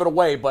we won't give it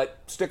away, but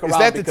stick around. Is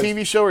that the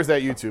TV show or is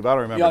that YouTube? I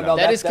don't remember. No,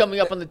 that is coming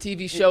up on the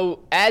TV show,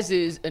 as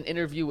is an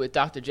interview with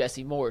Dr.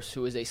 Jesse Morse,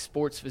 who is a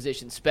sports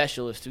physician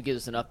specialist who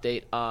gives us an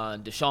update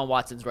on Deshaun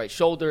Watson's right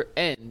shoulder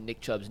and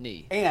Nick Chubb's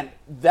knee. And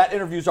that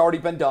interview's already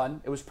been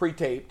done. It was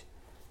pre-taped.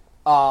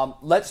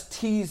 Let's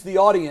tease the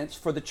audience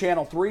for the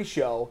Channel 3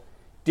 show.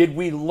 Did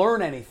we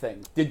learn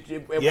anything? At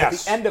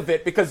the end of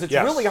it? Because it's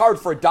really hard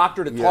for a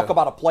doctor to talk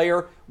about a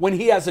player when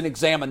he hasn't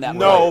examined that.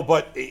 No,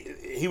 but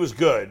he was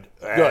good.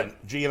 And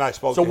G and I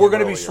spoke to him So we're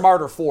going to be earlier.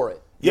 smarter for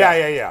it.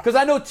 Yeah. Because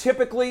I know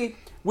typically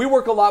we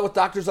work a lot with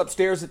doctors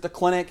upstairs at the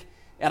clinic,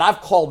 and I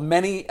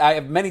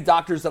have many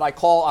doctors that I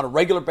call on a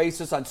regular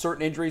basis on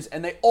certain injuries,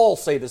 and they all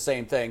say the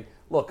same thing.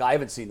 Look, I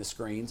haven't seen the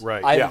screens.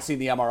 Right. I haven't seen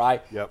the MRI.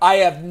 Yep. I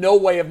have no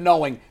way of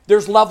knowing.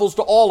 There's levels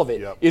to all of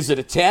it. Yep. Is it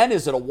a 10?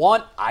 Is it a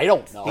 1? I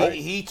don't know.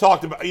 He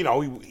talked about,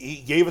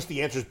 he gave us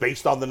the answers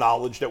based on the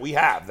knowledge that we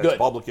have. That's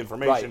public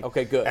information. Right.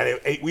 Okay, good.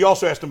 And we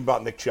also asked him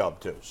about Nick Chubb,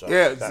 too. So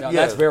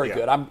that's very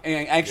good. I'm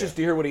anxious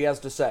to hear what he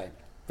has to say.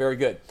 Very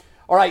good.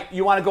 All right,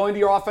 you want to go into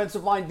your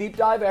offensive line deep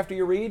dive after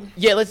you read?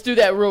 Yeah, let's do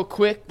that real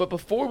quick. But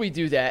before we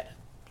do that,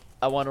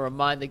 I want to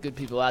remind the good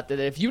people out there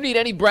that if you need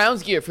any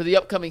Browns gear for the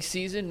upcoming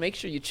season, make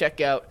sure you check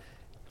out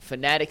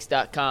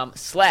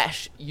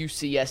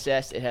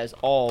fanatics.com/UCSS. It has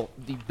all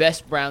the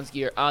best Browns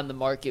gear on the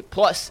market.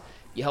 Plus,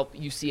 you help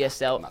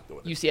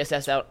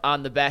UCSS out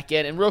on the back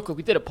end. And real quick,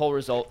 we did a poll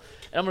result,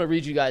 and I'm going to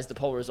read you guys the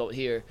poll result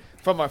here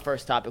from our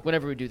first topic.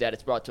 Whenever we do that,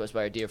 it's brought to us by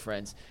our dear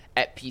friends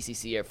at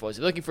PCC Airfoils. If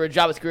you're looking for a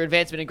job with career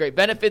advancement and great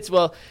benefits,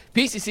 well,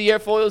 PCC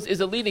Airfoils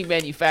is a leading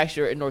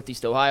manufacturer in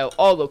Northeast Ohio.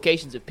 All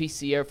locations of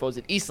PCC Airfoils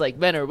in Eastlake,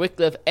 Menor,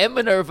 Wickliffe, and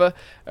Minerva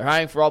are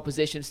hiring for all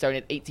positions starting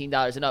at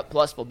 $18 and up,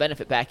 plus full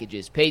benefit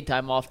packages, paid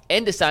time off,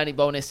 and a signing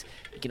bonus.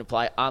 You can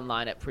apply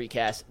online at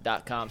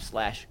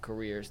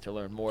precast.com/careers to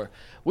learn more.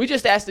 We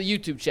just asked the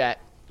YouTube chat,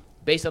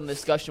 based on the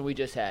discussion we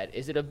just had,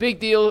 is it a big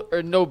deal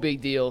or no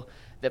big deal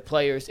that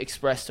players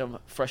expressed some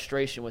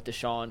frustration with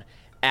Deshaun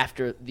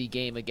after the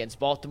game against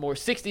Baltimore?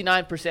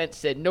 69%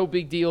 said no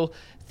big deal,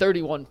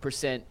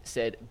 31%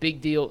 said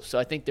big deal. So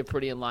I think they're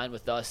pretty in line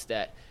with us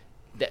that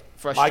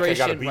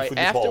frustration right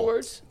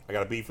afterwards. I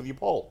got a B for the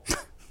poll.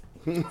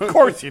 Of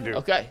course you do.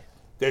 Okay.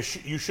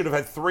 You should have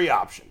had 3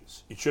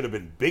 options. It should have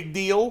been big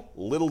deal,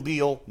 little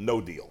deal, no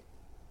deal.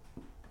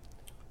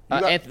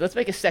 Anthony, let's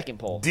make a second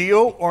poll.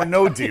 Deal or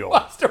no deal?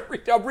 Wants to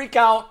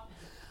recount.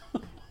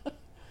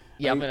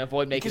 Yeah, I'm going to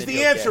avoid making Because a the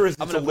joke answer there. is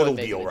it's a little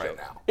deal right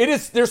now. It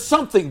is. There's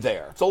something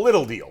there. It's a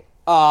little deal.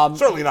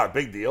 Certainly not a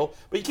big deal,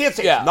 but you can't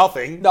say it's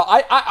nothing. No,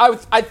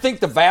 I think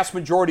the vast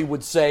majority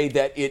would say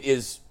that it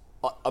is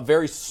a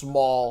very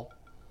small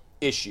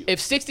issue. If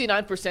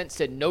 69%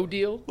 said no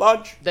deal,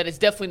 lunch, then it's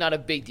definitely not a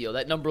big deal.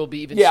 That number will be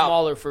even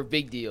smaller for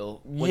big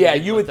deal.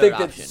 You would think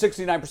that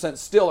 69%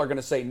 still are going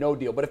to say no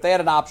deal. But if they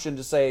had an option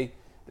to say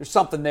there's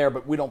something there,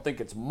 but we don't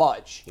think it's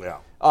much. Yeah.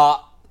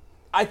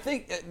 I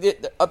think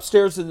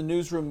upstairs in the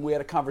newsroom we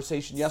had a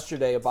conversation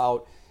yesterday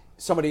about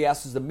somebody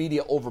asked, is the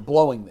media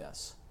overblowing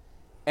this?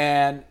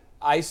 And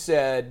I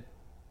said,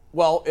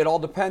 well, it all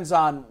depends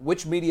on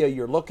which media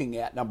you're looking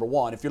at, number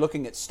one. If you're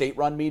looking at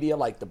state-run media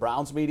like the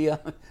Browns media,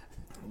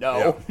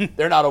 no,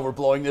 they're not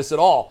overblowing this at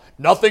all.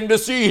 Nothing to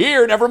see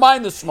here, never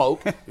mind the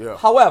smoke.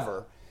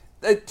 However,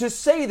 to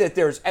say that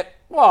there's,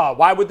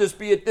 why would this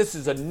be, this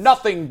is a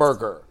nothing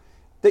burger,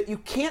 that you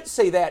can't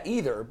say that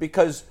either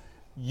because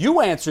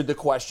you answered the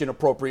question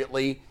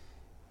appropriately.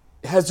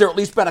 Has there at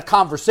least been a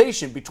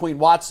conversation between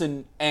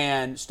Watson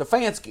and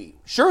Stefanski?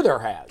 Sure there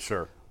has.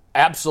 Sure.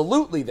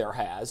 Absolutely there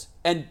has.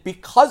 And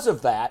because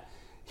of that,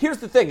 here's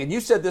the thing, and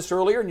you said this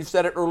earlier and you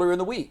said it earlier in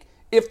the week.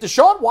 If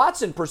Deshaun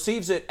Watson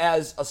perceives it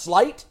as a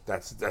slight,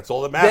 that's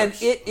all that matters.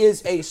 Then it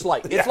is a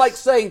slight. It's like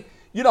saying,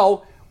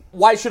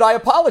 why should I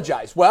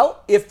apologize?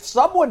 Well, if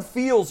someone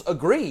feels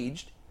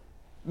aggrieved,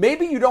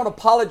 maybe you don't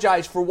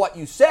apologize for what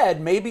you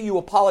said. Maybe you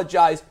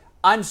apologize,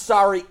 I'm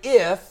sorry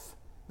if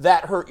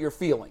that hurt your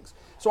feelings.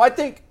 So I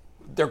think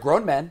they're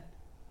grown men.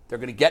 They're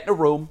going to get in a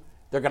room.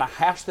 They're going to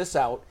hash this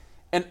out.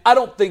 And I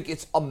don't think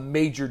it's a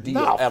major deal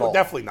at all.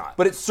 Definitely not.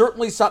 But it's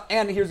certainly something.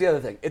 And here's the other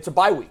thing. It's a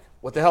bye week.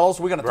 What the hell else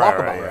are we going to talk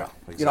about? Yeah,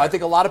 exactly. I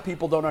think a lot of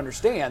people don't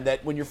understand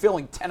that when you're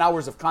filling 10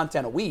 hours of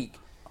content a week,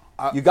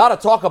 you got to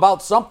talk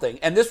about something.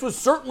 And this was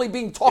certainly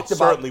being talked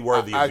about. Certainly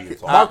worthy of being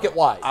talked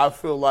market-wide. I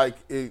feel like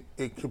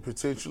it could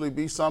potentially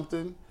be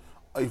something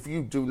if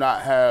you do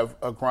not have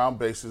a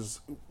ground-basis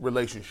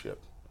relationship.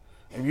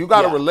 If you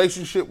got a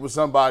relationship with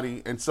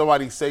somebody and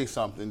somebody say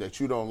something that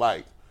you don't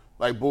like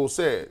Bull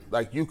said,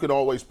 you could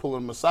always pull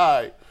them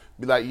aside,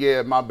 be like,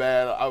 yeah, my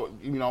bad, I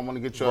want to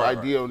get your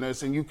idea on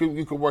this, and you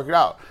can work it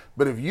out.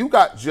 But if you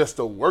got just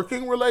a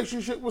working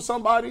relationship with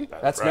somebody,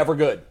 that's never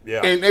good.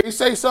 Yeah. And they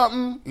say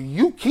something,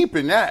 you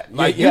keeping that.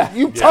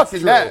 You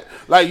tucking that.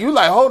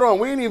 Hold on,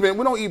 we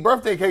don't eat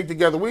birthday cake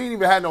together. We ain't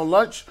even had no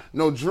lunch,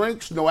 no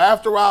drinks, no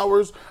after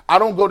hours. I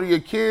don't go to your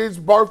kids'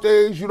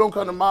 birthdays. You don't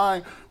come to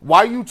mine.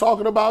 Why are you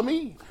talking about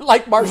me?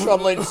 Like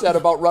Marshawn Lynch said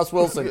about Russ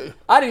Wilson.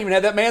 I didn't even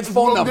have that man's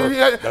phone number.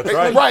 That's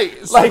right.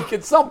 Right. Like,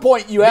 at some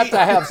point, you have to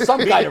have some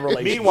kind of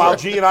relationship. Meanwhile,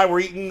 G and I were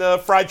eating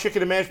fried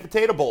chicken and mashed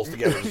potato bowls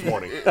together this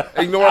morning.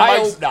 I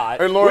hope not.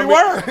 We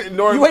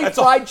were. You ate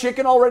fried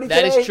chicken already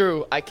today? That is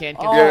true. I can't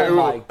confirm.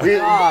 Oh, my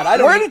God. I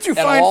don't Where eat did you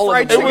at find all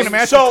fried in the chicken morning. and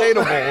mashed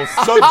potato bowls?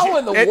 How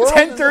in the At world?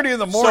 10:30 in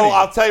the morning. So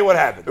I'll tell you what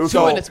happened.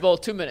 2 minutes, Bull.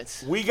 2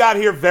 minutes. We got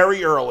here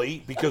very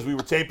early because we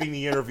were taping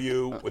the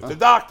interview with the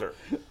doctor.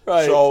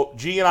 Right. So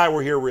G and I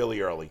were here really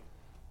early.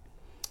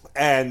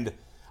 And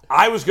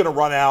I was going to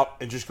run out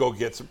and just go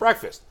get some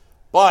breakfast.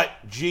 But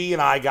G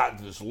and I got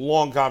into this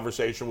long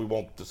conversation. We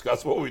won't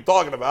discuss what we were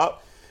talking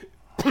about.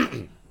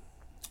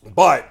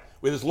 But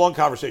with this long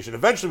conversation,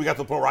 eventually we got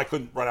to the point where I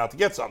couldn't run out to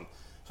get something.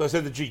 So I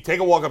said to G, take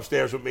a walk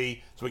upstairs with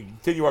me so we can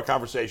continue our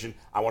conversation.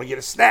 I want to get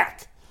a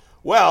snack.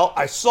 Well,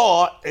 I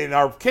saw in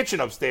our kitchen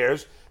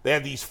upstairs, they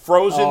had these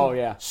frozen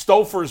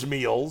Stouffer's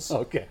meals.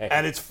 Okay.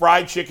 And it's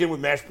fried chicken with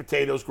mashed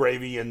potatoes,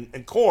 gravy,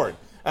 and corn.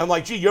 And I'm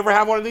like, gee, you ever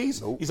have one of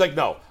these? Nope. He's like,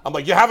 no. I'm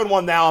like, you're having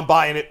one now. I'm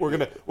buying it. We're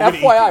gonna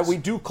eat FYI, these. we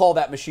do call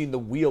that machine the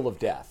Wheel of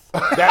Death.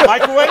 That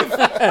microwave?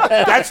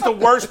 That's the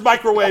worst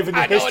microwave in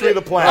the history of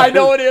the planet. I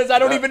know it is. I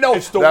don't even know.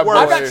 It's the worst.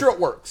 I'm not sure it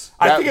works.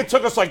 I think it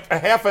took us like a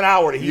half an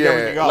hour to heat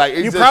everything up. Like,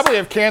 you probably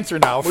have cancer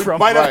now. We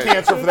might have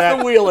cancer for that.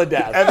 The Wheel of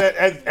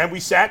Death. And we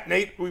sat and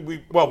ate. We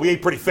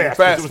ate pretty fast.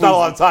 There was not a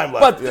lot of time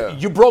left. But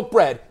you broke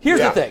bread.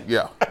 Here's the thing.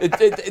 Yeah.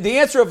 The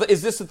answer of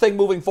is this the thing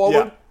moving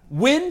forward? Yeah.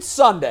 Win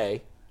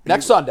Sunday.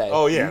 Next Sunday.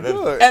 Oh,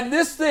 yeah. And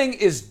this thing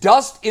is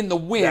dust in the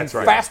wind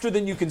faster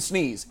than you can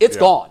sneeze. It's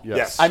gone.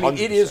 Yes. I mean, 100%.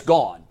 It is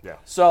gone. Yeah.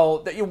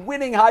 So that you're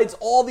winning hides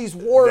all these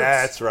warts.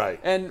 That's right.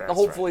 And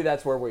hopefully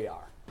that's where we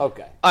are.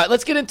 Okay. All right,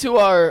 let's get into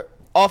our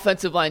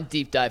offensive line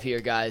deep dive here,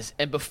 guys.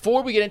 And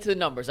before we get into the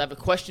numbers, I have a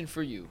question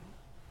for you.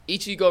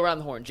 Each of you go around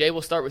the horn. Jay,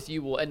 we'll start with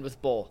you. We'll end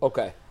with Bull.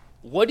 Okay.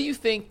 What do you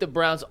think the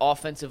Browns'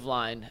 offensive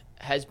line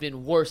has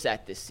been worse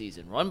at this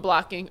season, run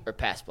blocking or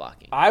pass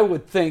blocking? I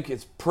would think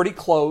it's pretty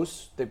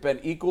close. They've been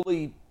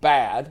equally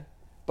bad,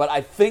 but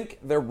I think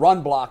their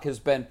run block has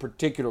been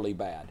particularly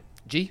bad.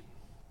 G?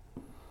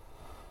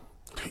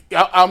 Think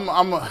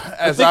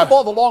of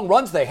all the long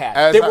runs they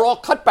had. They were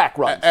all cutback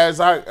runs.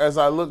 As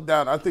I look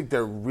down, I think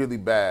they're really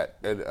bad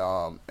at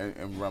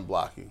in run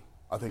blocking.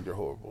 I think they're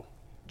horrible.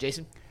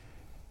 Jason?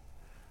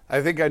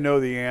 I think I know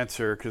the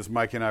answer because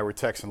Mike and I were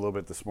texting a little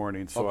bit this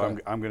morning, so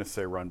I'm going to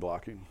say run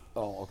blocking.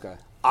 Oh, okay.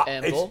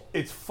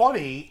 It's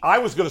funny. I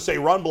was going to say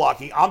run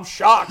blocking. I'm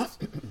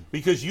shocked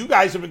because you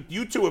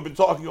two have been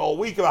talking all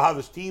week about how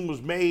this team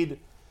was made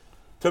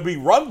to be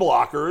run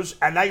blockers,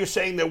 and now you're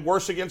saying they're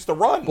worse against the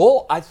run.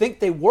 Well, I think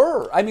they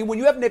were. I mean, when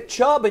you have Nick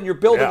Chubb and you're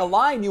building a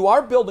line, you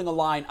are building a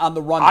line on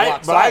the run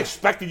block side. But I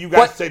expected you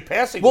guys to say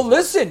passing. Well,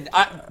 listen,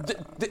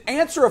 the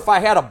answer if I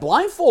had a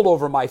blindfold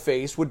over my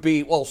face would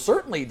be, well,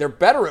 certainly they're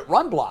better at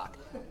run block.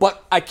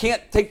 But I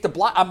can't take the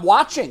block. I'm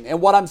watching,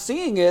 and what I'm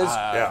seeing is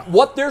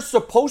what they're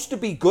supposed to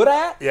be good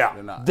at.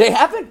 Yeah, they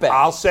haven't been.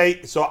 I'll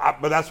say so,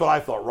 but that's what I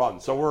thought. Run.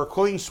 So we're a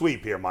clean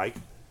sweep here, Mike.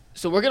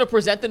 So we're going to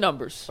present the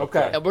numbers.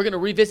 Okay. And we're going to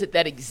revisit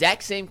that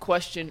exact same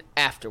question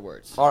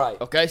afterwards. All right.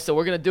 Okay, so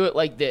we're going to do it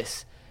like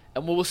this.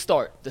 And we'll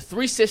start. The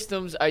three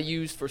systems I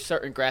use for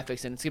certain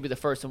graphics, and it's going to be the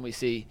first one we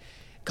see,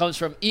 comes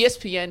from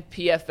ESPN,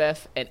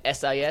 PFF, and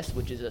SIS,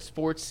 which is a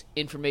sports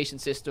information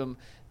system,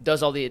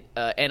 does all the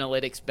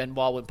analytics. Ben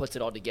Baldwin puts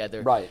it all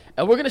together. Right.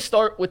 And we're going to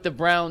start with the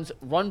Browns'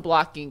 run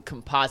blocking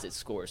composite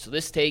score. So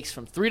this takes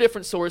from three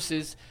different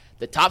sources.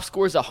 The top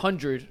score is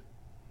 100.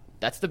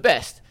 That's the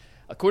best.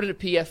 According to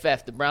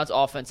PFF, the Browns'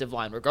 offensive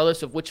line,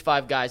 regardless of which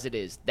five guys it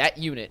is, that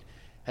unit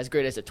has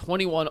graded as a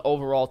 21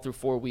 overall through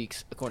 4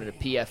 weeks, according to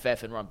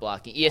PFF and run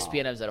blocking.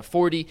 ESPN has at a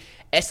 40.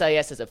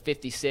 SIS has a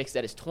 56.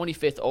 That is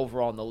 25th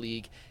overall in the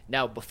league.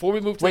 Now, before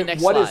we move to the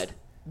next slide.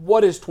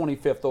 What is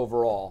 25th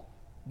overall?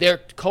 Their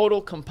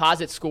total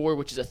composite score,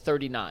 which is a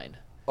 39.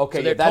 Okay,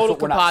 so their that's total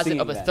what we're not composite seeing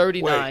of a then.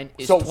 39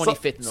 is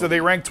 25th in the So league.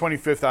 they rank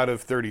 25th out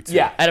of 32.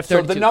 Yeah, out of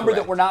 32, so the number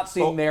correct. that we're not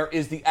seeing there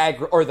is the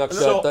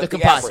the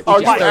composite. average. Are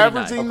you 39.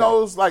 averaging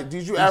those? Like,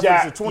 did you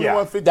average the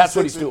 21, 56? That's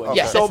what he's doing.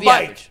 Yes, So, that's the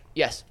Mike, average.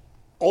 Yes,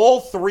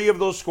 all three of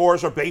those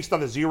scores are based on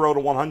the 0 to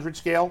 100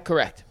 scale.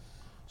 correct.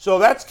 So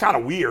that's kind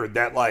of weird.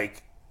 That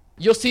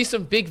You'll see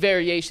some big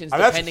variations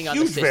that's depending on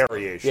huge the system.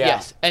 variation. Yeah.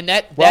 Yes, and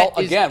that Well,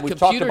 is again, we've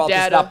talked computer about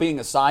data. this not being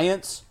a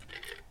science.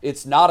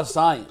 It's not a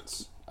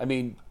science. I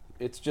mean,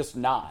 it's just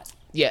not.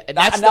 Yeah, and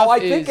that Now, stuff I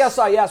think is-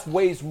 SIS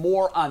weighs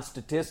more on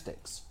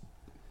statistics,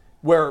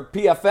 where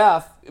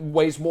PFF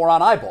weighs more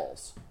on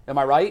eyeballs. Am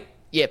I right?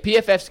 Yeah,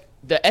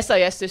 the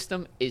SIS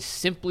system is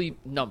simply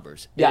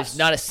numbers. Yes. It is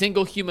not a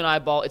single human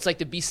eyeball. It's like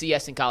the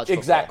BCS in college football.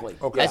 Exactly.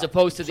 Okay. As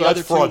opposed to So the other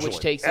that's two, fraudulent.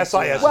 which takes SIS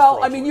into is Well, I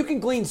fraudulent. mean, you can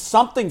glean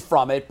something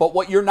from it, but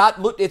what you're not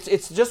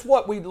it's just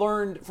what we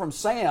learned from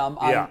Sam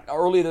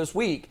earlier this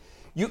week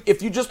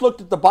if you just looked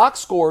at the box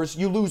scores,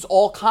 you lose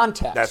all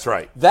context. That's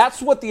right.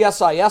 That's what the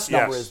SIS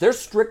number Yes. is. They're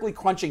strictly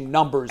crunching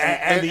numbers.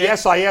 And the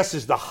SIS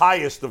is the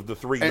highest of the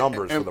three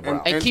numbers for the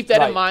Browns. And keep that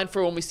Right. in mind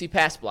for when we see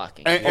pass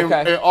blocking.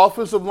 And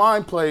offensive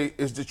line play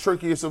is the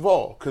trickiest of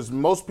all because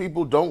most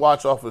people don't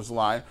watch offensive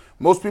line.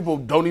 Most people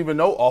don't even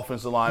know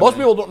offensive line. Most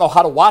people don't know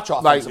how to watch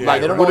offensive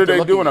line. They don't know what are they're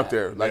they doing looking up at.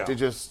 there? Like they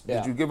just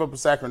did you give up a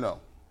sack or no?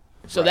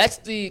 So that's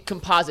the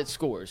composite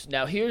scores.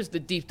 Now here's the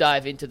deep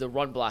dive into the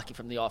run blocking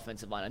from the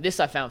offensive line. And this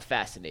I found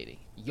fascinating.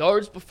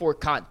 Yards before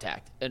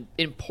contact, an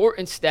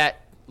important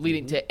stat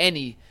leading to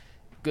any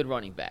good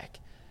running back.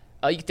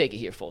 You can take it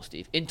here full,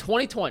 Steve. In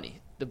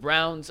 2020, the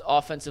Browns'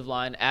 offensive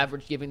line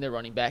averaged giving their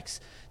running backs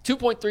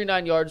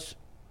 2.39 yards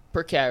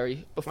per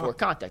carry before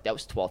contact. That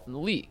was 12th in the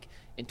league.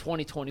 In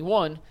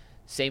 2021,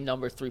 same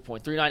number,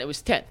 3.39. It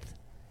was 10th.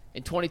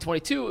 In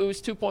 2022, it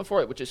was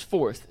 2.48, which is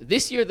 4th.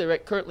 This year, they're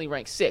currently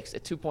ranked 6th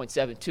at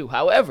 2.72.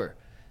 However,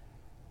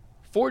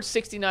 Ford's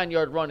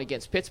 69-yard run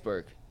against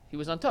Pittsburgh, he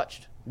was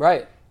untouched.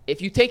 Right. If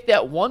you take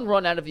that one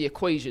run out of the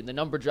equation, the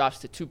number drops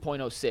to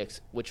 2.06,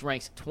 which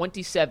ranks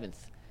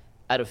 27th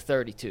out of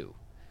 32.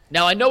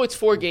 Now, I know it's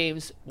 4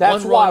 games.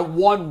 That's why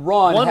one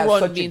run has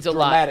such means a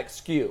dramatic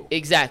skew.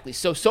 Exactly.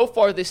 So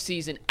far this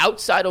season,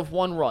 outside of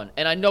one run,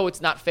 and I know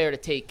it's not fair to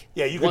take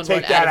you one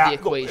can take run that out out. of the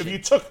equation. If you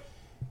took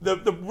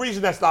the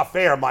reason that's not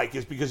fair, Mike,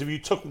 is because if you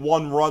took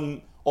one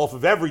run off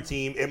of every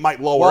team, it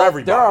might lower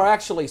everybody. There are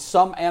actually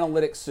some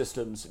analytics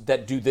systems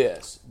that do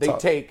this. They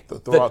take the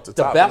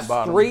best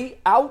 3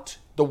 out,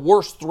 the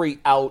worst 3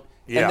 out,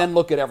 and then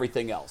look at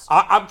everything else.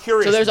 I'm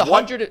curious. So there's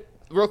 100,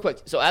 real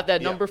quick. So at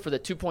that number for the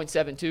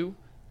 2.72,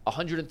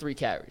 103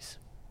 carries.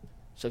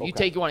 So if you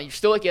take one, you're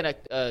still getting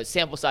a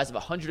sample size of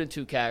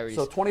 102 carries.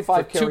 So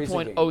 25 carries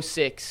a game.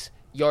 2.06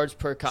 yards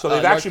per So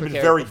they've actually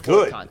been very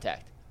good.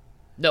 Contact.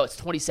 No, it's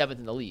 27th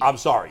in the league. I'm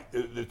sorry,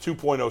 the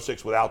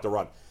 2.06 without the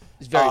run.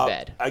 It's very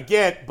bad.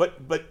 Again, but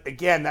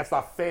again, that's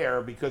not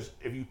fair because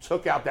if you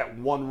took out that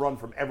one run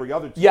from every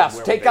other team, yes,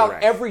 where take would they out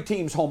rank? every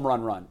team's home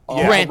run.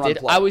 Yeah. Granted,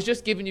 I was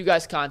just giving you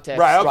guys context.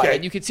 Right, okay.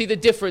 And you can see the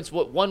difference.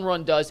 What one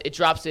run does, it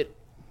drops it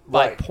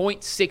by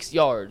 0.6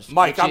 yards.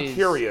 Mike, I'm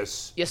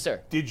curious. Yes,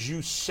 sir. Did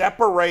you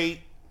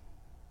separate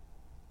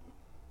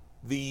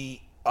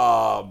the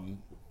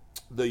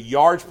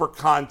yards per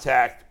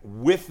contact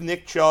with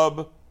Nick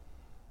Chubb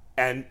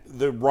and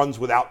the runs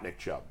without Nick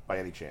Chubb by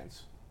any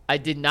chance? I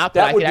did not,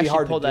 but I could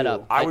actually pull that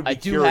up. I would be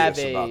do have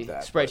a about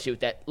that, spreadsheet with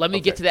that. Let me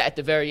get to that at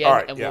the very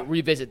end, and we'll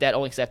revisit that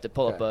only because I have to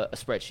pull up a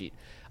spreadsheet.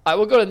 All right,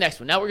 we'll go to the next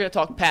one. Now we're going to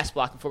talk pass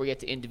block before we get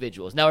to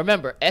individuals. Now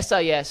remember,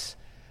 SIS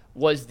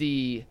was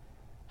the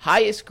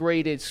highest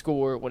graded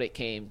score when it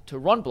came to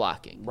run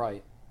blocking.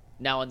 Right.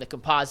 Now in the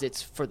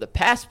composites for the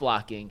pass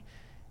blocking,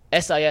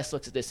 SIS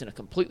looks at this in a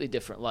completely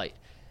different light.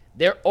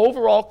 Their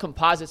overall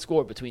composite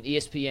score between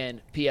ESPN,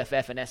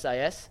 PFF, and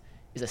SIS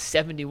is a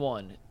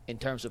 71 in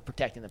terms of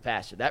protecting the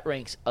passer. That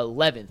ranks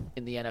 11th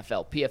in the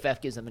NFL.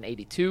 PFF gives them an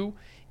 82,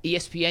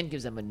 ESPN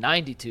gives them a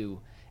 92,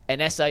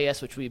 and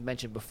SIS, which we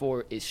mentioned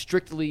before, is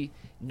strictly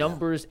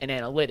numbers and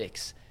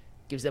analytics,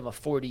 gives them a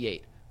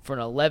 48 for an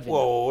 11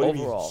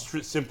 overall.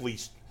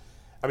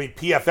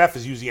 PFF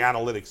is using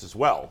analytics as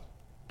well.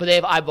 But they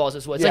have eyeballs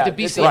as well. It's like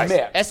the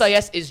BCS.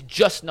 SIS is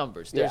just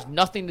numbers. There's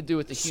nothing to do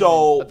with the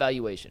human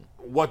evaluation.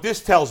 What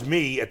this tells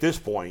me at this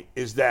point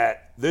is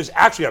that there's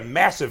actually a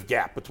massive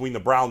gap between the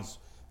Browns'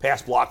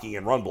 pass blocking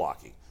and run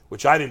blocking,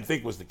 which I didn't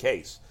think was the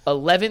case.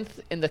 11th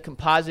in the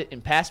composite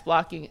in pass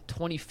blocking,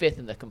 25th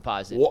in the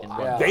composite in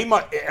run blocking.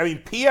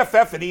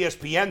 PFF and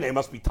ESPN, they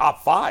must be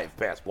top 5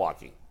 pass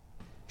blocking.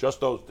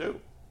 Just those two.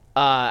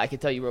 I can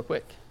tell you real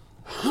quick.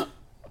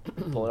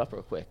 Pull it up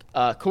real quick.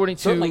 According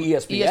to Certainly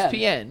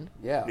ESPN.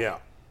 Yeah.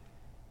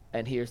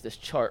 And here's this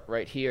chart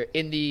right here.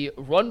 In the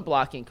run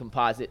blocking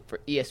composite for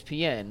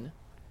ESPN,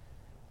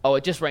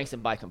 it just ranks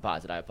them by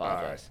composite. I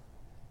apologize.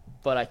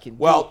 Right. But I can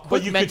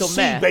but you can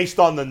see based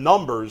on the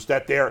numbers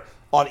that they're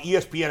on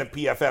ESPN and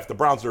PFF, the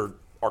Browns are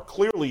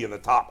clearly in the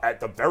top, at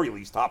the very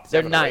least, top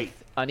 7 They're or 9th 8.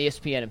 on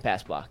ESPN and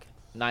pass block.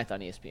 9th on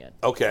ESPN.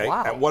 Okay.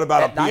 Wow. And what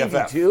about on PFF?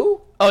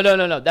 92? Oh,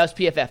 no. That was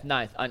PFF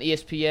 9th. On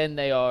ESPN,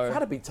 they are Got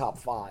to be top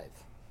 5.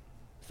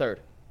 3rd.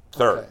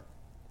 Third.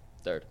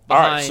 Behind All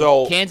right,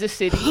 so Kansas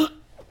City.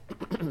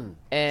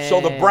 And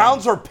so the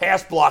Browns are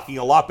pass blocking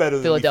a lot better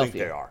than we think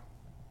they are.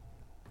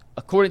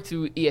 According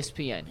to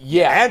ESPN.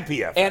 Yeah. And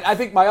PFF. And I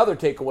think my other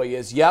takeaway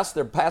is, yes,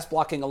 they're pass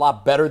blocking a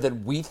lot better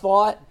than we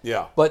thought.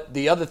 Yeah. But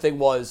the other thing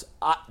was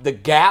the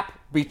gap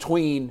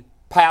between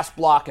pass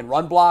block and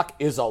run block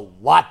is a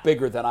lot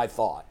bigger than I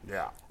thought.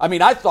 Yeah. I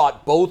mean, I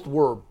thought both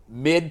were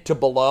mid to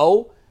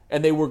below,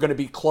 and they were going to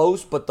be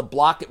close, but the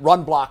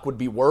run block would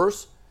be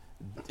worse.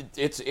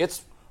 It's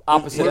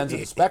opposite ends of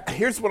the spectrum.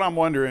 Here's what I'm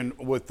wondering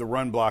with the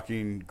run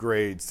blocking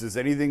grades. Does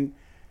the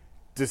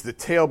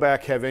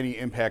tailback have any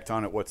impact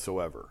on it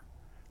whatsoever?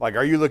 Like,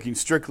 are you looking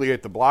strictly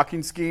at the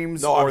blocking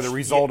schemes or the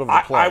result of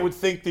the play? I would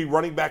think the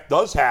running back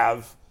does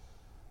have.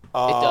 It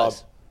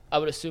does. I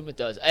would assume it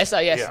does.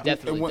 SIS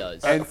definitely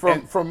does. And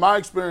from my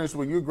experience,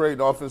 when you're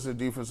grading offensive and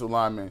defensive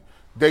linemen,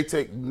 they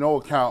take no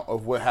account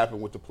of what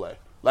happened with the play.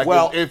 Like,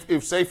 Well-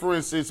 if say, for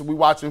instance, we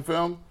watching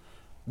film,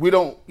 we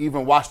don't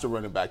even watch the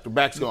running back. The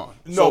back's gone.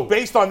 No,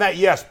 based on that,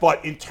 yes.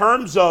 But in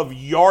terms of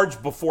yards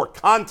before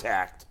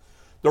contact,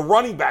 the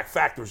running back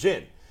factors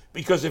in.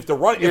 Because if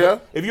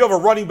if you have a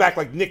running back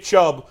like Nick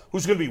Chubb,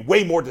 who's going to be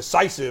way more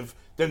decisive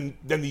than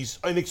these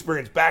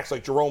inexperienced backs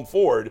like Jerome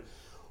Ford,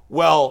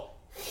 well,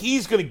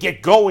 he's going to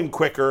get going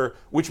quicker,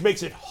 which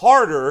makes it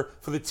harder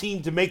for the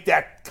team to make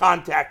that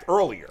contact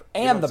earlier.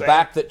 And the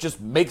back that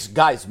just makes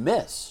guys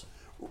miss.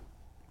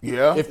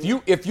 Yeah. If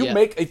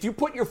you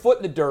put your foot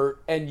in the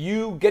dirt and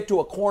you get to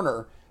a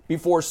corner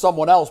before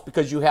someone else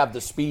because you have the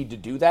speed to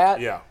do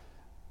that. Yeah.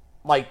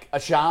 Like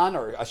Ashan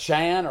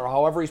or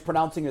however he's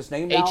pronouncing his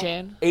name now.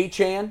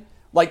 Achan.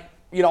 Like,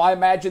 I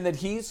imagine that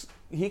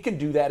he can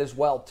do that as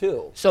well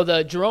too. So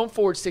the Jerome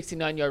Ford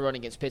 69-yard run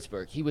against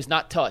Pittsburgh, he was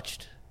not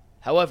touched.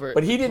 However,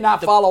 but he did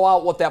not follow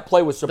out what that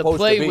play was supposed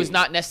to be. The play was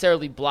not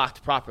necessarily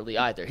blocked properly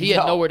either. He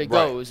had nowhere to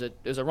go. It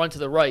was a run to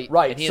the right.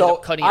 Right. And he ended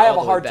up cutting I it have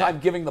all a the way hard back. time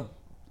giving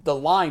the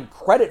line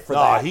credit for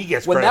that. He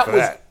gets when credit that for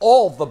was that.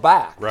 all the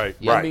back. Right.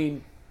 Yeah. I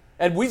mean,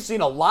 and we've seen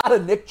a lot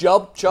of Nick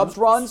Chubb's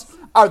runs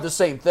are the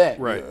same thing.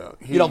 Right.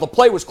 The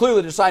play was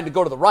clearly designed to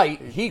go to the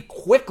right. He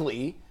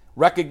quickly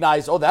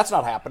recognized, that's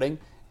not happening,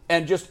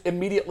 and just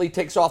immediately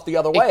takes off the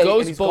other way. It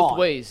goes and he's both gone.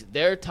 ways.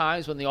 There are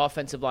times when the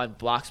offensive line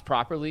blocks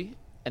properly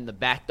and the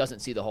back doesn't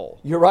see the hole.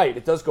 You're right.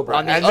 It does go back.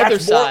 On the other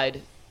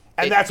side,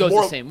 it goes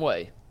the same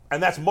way.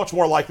 And that's much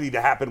more likely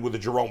to happen with a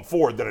Jerome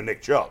Ford than a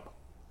Nick Chubb.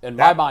 In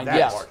my mind,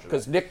 yes,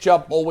 because Nick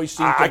Chubb always seems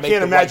to make the right I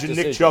can't imagine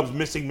decision. Nick Chubb's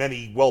missing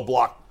many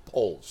well-blocked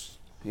holes.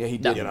 Yeah, he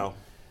did.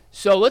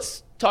 So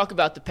let's talk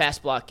about the pass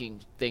blocking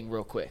thing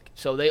real quick.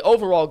 So they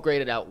overall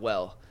graded out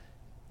well.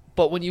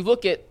 But when you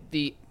look at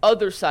the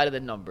other side of the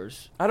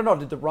numbers. I don't know.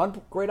 Did the run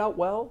grade out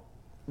well?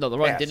 No, the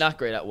run did not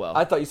grade out well.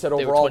 I thought you said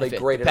overall they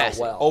graded out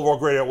well. Overall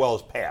graded out well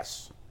is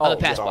pass. On the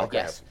pass block,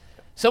 yes.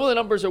 Some of the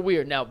numbers are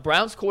weird. Now,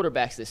 Browns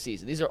quarterbacks this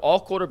season, these are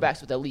all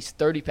quarterbacks with at least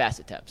 30 pass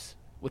attempts,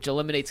 which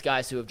eliminates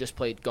guys who have just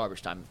played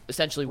garbage time,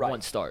 essentially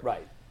one start.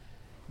 Right.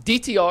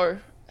 DTR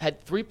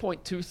had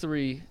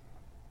 3.23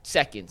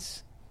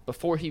 seconds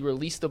before he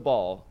released the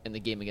ball in the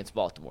game against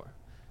Baltimore.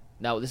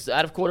 Now, this is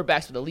out of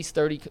quarterbacks with at least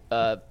 30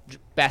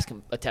 pass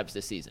attempts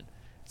this season.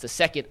 It's the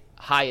second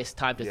highest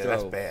time to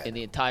throw in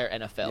the entire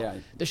NFL. Yeah.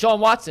 Deshaun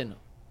Watson,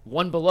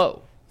 one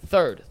below,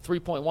 third,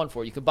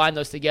 3.14. You combine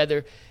those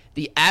together,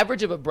 the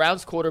average of a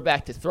Browns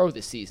quarterback to throw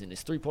this season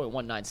is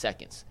 3.19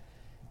 seconds.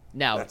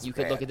 Now, you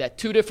could look at that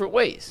two different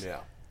ways. Yeah.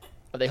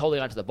 Are they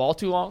holding onto the ball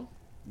too long?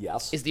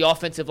 Yes. Is the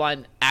offensive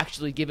line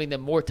actually giving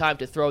them more time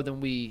to throw than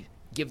we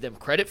give them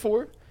credit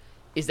for?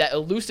 Is that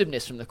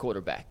elusiveness from the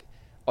quarterback?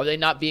 Are they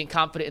not being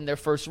confident in their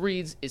first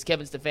reads? Is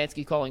Kevin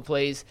Stefanski calling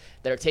plays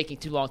that are taking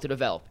too long to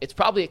develop? It's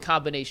probably a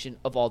combination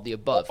of all the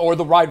above. Or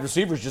the wide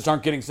receivers just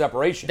aren't getting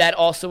separation. That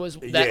also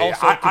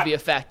could be a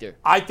factor.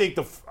 I think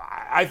the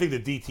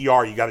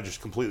DTR you got to just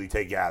completely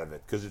take out of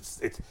it because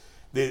it's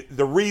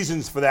the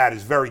reasons for that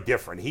is very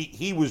different.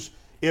 He was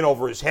in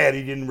over his head.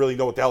 He didn't really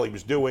know what the hell he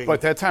was doing. But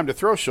that time to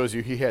throw shows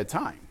you he had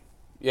time.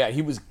 Yeah,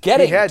 he was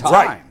getting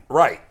time.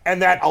 Right.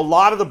 And that a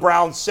lot of the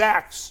Browns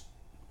sacks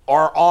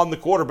are on the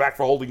quarterback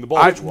for holding the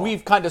ball.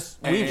 We've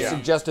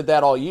suggested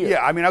that all year.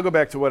 Yeah, I mean, I'll go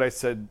back to what I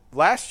said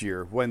last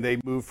year when they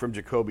moved from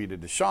Jacoby to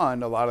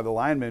Deshaun. A lot of the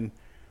linemen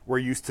were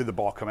used to the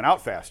ball coming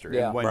out faster.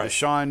 Yeah. And when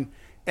Deshaun,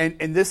 and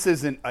this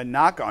isn't a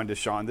knock on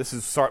Deshaun, this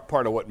is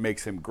part of what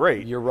makes him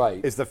great. You're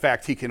right. Is the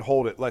fact he can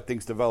hold it, let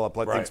things develop,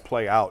 let things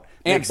play out,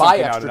 and buy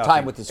extra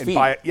time with his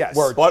feet. Yes,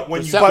 but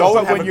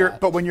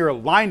when you're a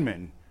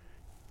lineman,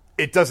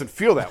 it doesn't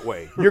feel that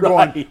way. You're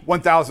going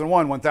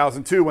 1001,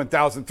 1002,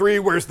 1003.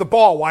 Where's the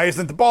ball? Why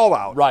isn't the ball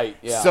out? Right.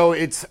 Yeah. So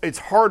it's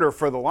harder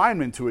for the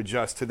lineman to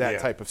adjust to that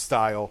type of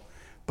style,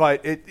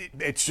 but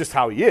it's just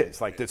how he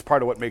is. Like that's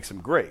part of what makes him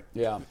great.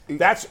 Yeah.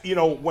 That's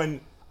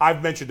when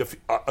I've mentioned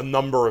a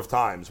number of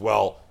times.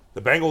 Well,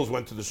 the Bengals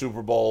went to the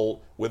Super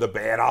Bowl with a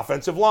bad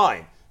offensive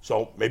line,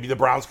 so maybe the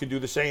Browns can do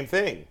the same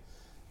thing.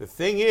 The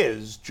thing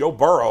is, Joe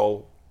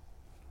Burrow.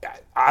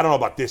 I don't know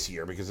about this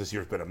year because this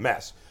year's been a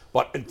mess.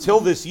 But until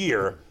this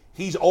year,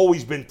 he's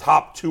always been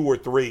top 2 or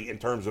 3 in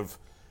terms of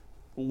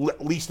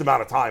least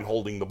amount of time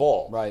holding the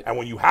ball. Right. And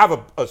when you have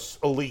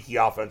a leaky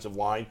offensive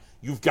line,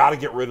 you've got to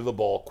get rid of the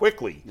ball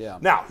quickly. Yeah.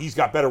 Now, he's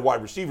got better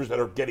wide receivers that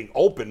are getting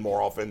open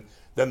more often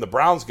than the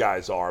Browns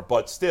guys are.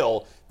 But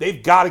still,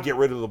 they've got to get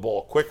rid of the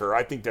ball quicker.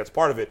 I think that's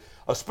part of it,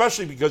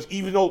 especially because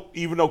even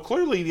though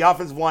clearly the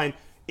offensive line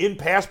in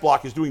pass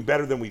block is doing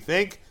better than we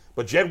think,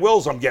 but Jed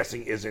Wills, I'm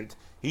guessing, isn't.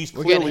 He's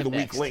clearly the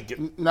weak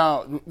link.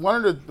 Now,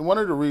 one of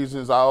the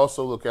reasons I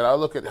look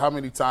at how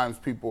many times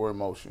people are in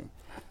motion.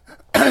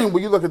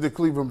 When you look at the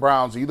Cleveland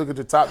Browns and you look at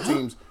the top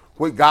teams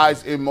with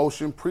guys in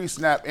motion,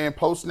 pre-snap and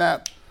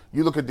post-snap,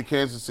 you look at the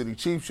Kansas City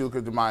Chiefs, you look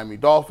at the Miami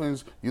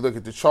Dolphins, you look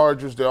at the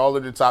Chargers, they're all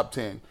in the top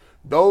 10.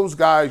 Those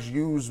guys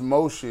use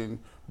motion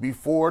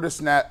before the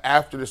snap,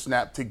 after the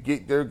snap to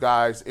get their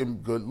guys in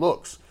good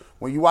looks.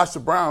 When you watch the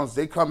Browns,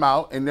 they come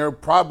out and they're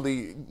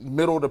probably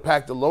middle of the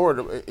pack to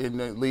lower in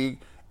the league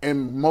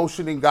and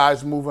motioning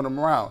guys, moving them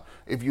around.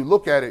 If you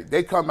look at it,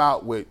 they come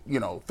out with,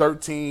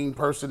 13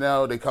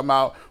 personnel. They come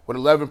out with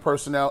 11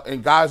 personnel,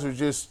 and guys are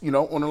just,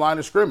 on the line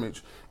of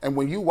scrimmage. And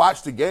when you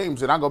watch the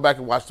games, and I go back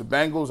and watch the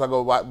Bengals, I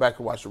go back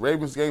and watch the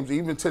Ravens games,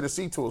 even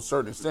Tennessee to a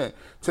certain extent.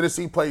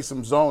 Tennessee played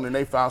some zone, and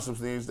they found some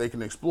things they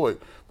can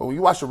exploit. But when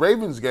you watch the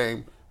Ravens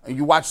game and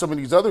you watch some of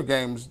these other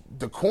games,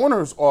 the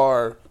corners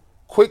are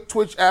quick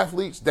twitch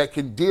athletes that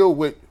can deal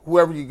with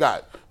whoever you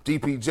got.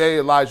 DPJ,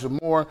 Elijah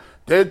Moore,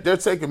 they're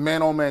taking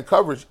man-on-man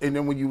coverage. And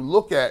then when you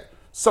look at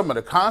some of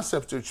the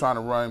concepts they're trying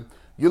to run,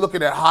 you're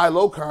looking at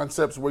high-low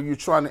concepts where you're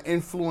trying to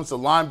influence a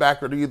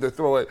linebacker to either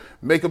throw it,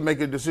 make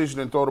a decision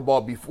and throw the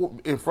ball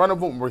in front of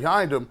them or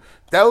behind them.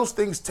 Those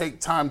things take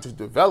time to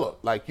develop.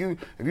 Like if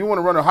you want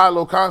to run a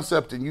high-low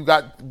concept and you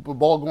got the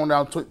ball going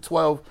down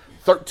 12,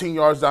 13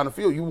 yards down the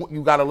field,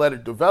 you got to let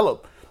it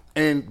develop.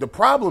 And the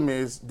problem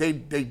is they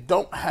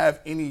don't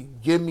have any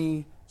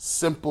gimme,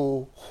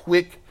 simple,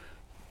 quick,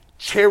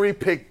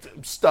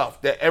 cherry-picked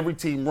stuff that every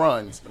team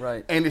runs.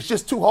 Right. And it's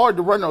just too hard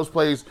to run those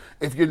plays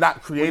if you're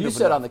not creative You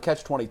said enough. on the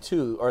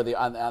Catch-22 or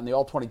on the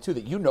All-22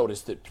 that you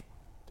noticed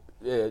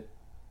that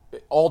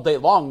all day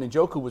long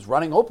Njoku was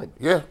running open.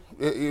 Yeah.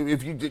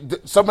 If you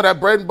did some of that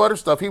bread and butter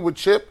stuff, he would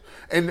chip.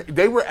 And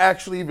they were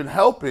actually even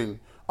helping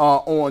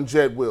on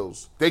Jed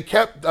Wills. They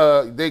kept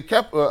David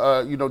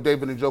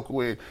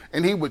Njoku in,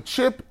 and he would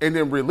chip and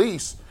then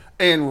release.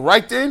 And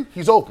right then,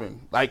 he's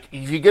open. Like,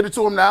 if you get it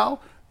to him now,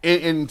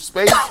 in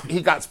space,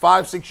 he got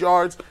 5-6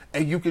 yards,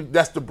 and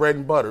that's the bread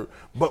and butter.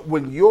 But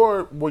when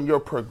your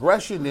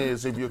progression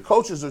is, if your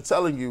coaches are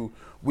telling you,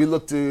 we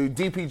look to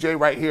DPJ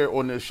right here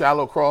on the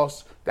shallow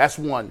cross, that's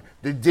 1.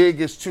 The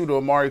dig is 2 to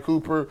Amari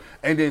Cooper,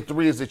 and then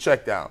 3 is the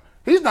check down.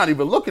 He's not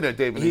even looking at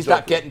David. He's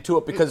not getting to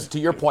it because, to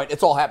your point,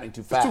 it's all happening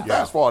too fast. It's too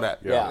fast for all that.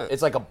 Yeah,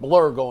 it's like a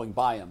blur going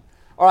by him.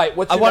 All right,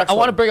 what's your next I one?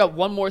 want to bring up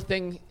one more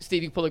thing,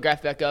 Steve. You can pull the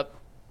graph back up.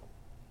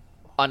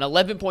 On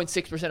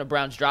 11.6% of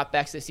Browns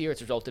dropbacks this year,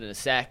 it's resulted in a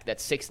sack.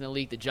 That's 6th in the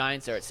league. The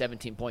Giants are at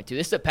 17.2.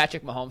 This is a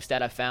Patrick Mahomes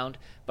stat I found,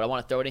 but I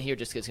want to throw it in here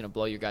just because it's going to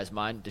blow your guys'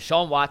 mind.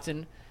 Deshaun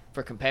Watson,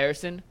 for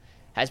comparison,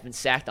 has been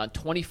sacked on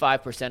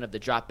 25% of the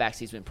dropbacks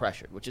he's been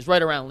pressured, which is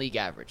right around league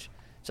average.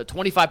 So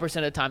 25%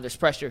 of the time there's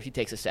pressure, he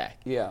takes a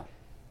sack. Yeah.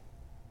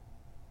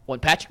 When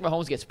Patrick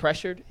Mahomes gets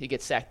pressured, he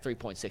gets sacked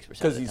 3.6%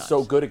 because he's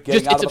so good at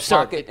getting out of the absurd.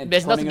 pocket and it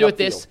has nothing to do with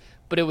this, upfield.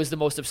 but it was the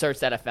most absurd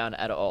stat I found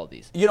out of all of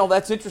these.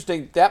 That's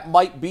interesting. That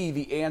might be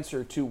the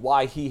answer to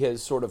why he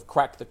has sort of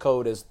cracked the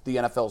code as the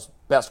NFL's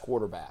best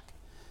quarterback.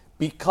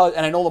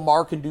 And I know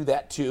Lamar can do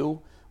that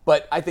too,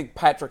 but I think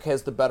Patrick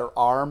has the better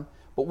arm.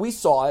 But we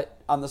saw it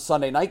on the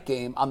Sunday night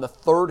game on the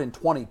 3rd and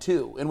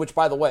 22, in which,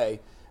 by the way,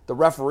 the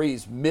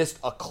referees missed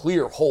a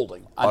clear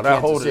holding on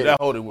Kansas City. That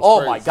holding was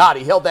crazy. My God,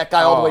 he held that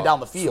guy all the way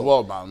down the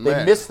field.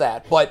 They missed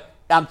that. But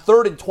on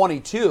 3rd and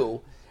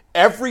 22,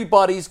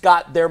 everybody's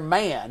got their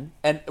man,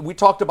 and we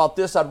talked about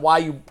this on why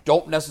you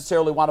don't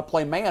necessarily want to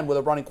play man with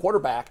a running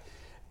quarterback.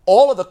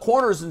 All of the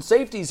corners and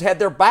safeties had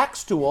their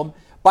backs to him.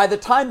 By the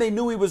time they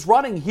knew he was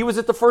running, he was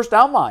at the first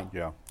down line.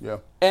 Yeah.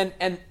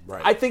 And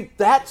Right. I think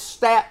that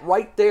stat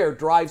right there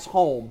drives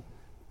home,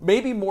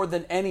 maybe more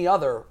than any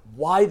other,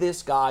 why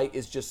this guy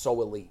is just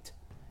so elite.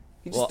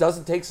 He just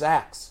doesn't take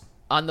sacks.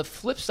 On the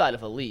flip side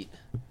of elite,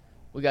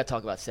 we got to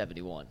talk about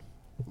 71.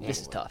 This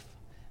is tough.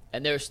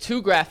 And there's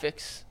 2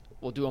 graphics.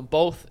 We'll do them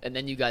both, and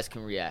then you guys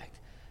can react.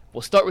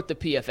 We'll start with the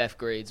PFF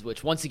grades,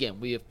 which, once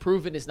again, we have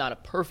proven is not a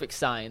perfect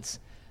science,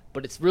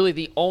 but it's really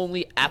the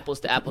only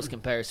apples-to-apples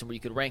comparison where you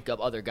could rank up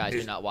other guys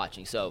you're not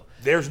watching. So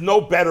there's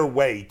no better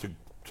way to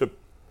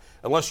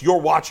unless you're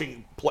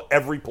watching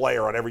every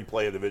player on every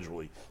play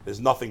individually,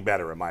 there's nothing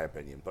better in my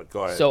opinion. But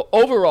go ahead. So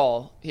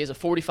overall, he has a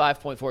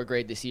 45.4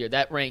 grade this year.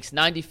 That ranks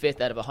 95th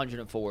out of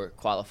 104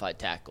 qualified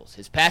tackles.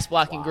 His pass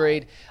blocking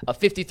grade, a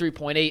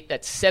 53.8.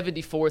 That's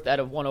 74th out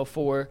of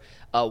 104.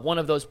 One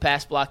of those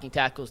pass blocking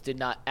tackles did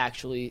not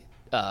actually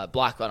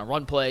block on a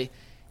run play.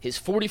 His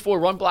 44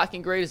 run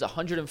blocking grade is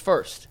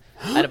 101st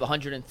out of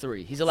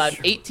 103. He's allowed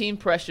 18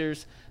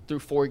 pressures through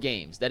 4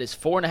 games. That is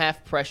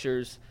 4.5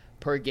 pressures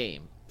per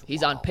game.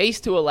 He's on pace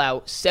to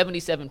allow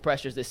 77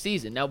 pressures this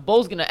season. Now,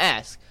 Bull's going to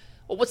ask,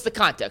 well, what's the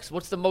context?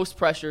 What's the most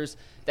pressures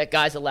that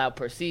guys allow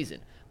per season?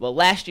 Well,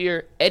 last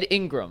year, Ed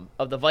Ingram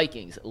of the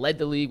Vikings led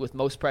the league with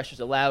most pressures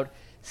allowed,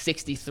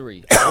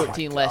 63,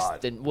 14 less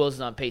than Wills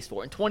is on pace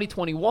for. In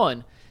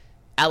 2021,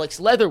 Alex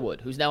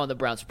Leatherwood, who's now on the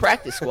Browns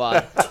practice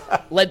squad,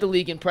 led the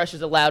league in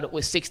pressures allowed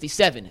with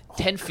 67,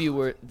 10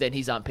 fewer than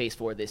he's on pace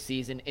for this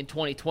season. In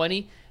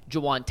 2020,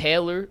 Jawan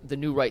Taylor, the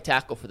new right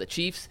tackle for the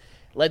Chiefs,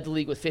 led the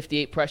league with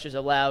 58 pressures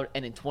allowed,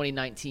 and in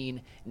 2019,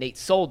 Nate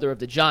Solder of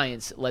the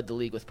Giants led the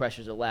league with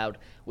pressures allowed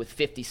with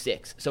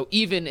 56. So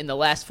even in the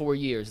last 4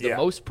 years, the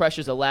most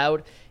pressures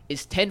allowed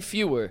is 10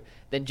 fewer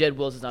than Jed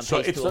Wills is on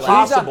pace to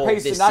allow. He's on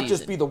pace to not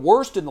just be the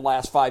worst in the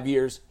last 5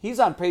 years, he's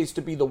on pace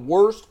to be the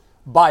worst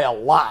by a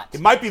lot.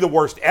 It might be the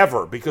worst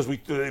ever because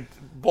we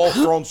both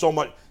thrown so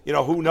much,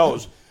 who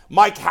knows.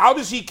 Mike, how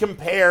does he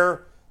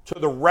compare to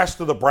the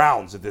rest of the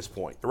Browns at this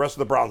point, the rest of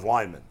the Browns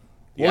linemen?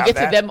 We'll get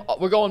to them.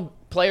 We're going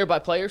player by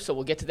player, so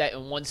we'll get to that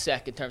in 1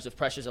 sec in terms of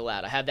pressures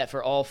allowed. I have that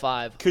for all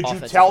 5. Could you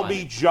tell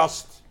me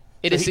just?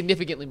 It is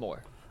significantly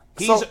more.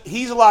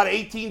 He's allowed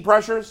 18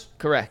 pressures?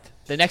 Correct.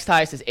 The next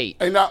highest is 8.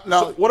 And now,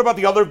 So what about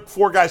the other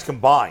 4 guys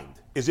combined?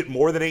 Is it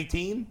more than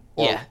 18?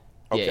 Yeah.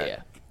 Okay.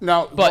 Yeah.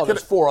 now, But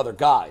There's 4 other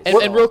guys.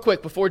 And real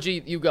quick, before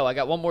you go, I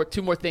got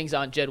 2 more things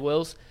on Jed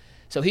Wills.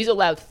 So he's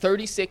allowed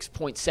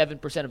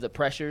 36.7% of the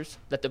pressures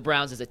that the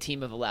Browns as a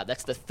team have allowed.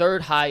 That's the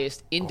 3rd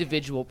highest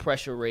individual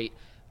pressure rate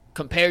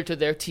compared to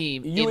their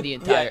team the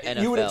entire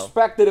NFL. You would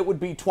expect that it would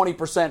be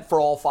 20% for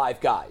all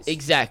 5 guys.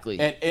 Exactly.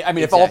 And I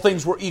mean, if all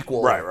things were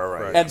equal.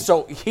 Right. And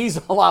so he's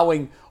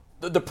allowing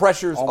the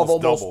pressures of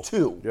almost double.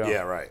 2.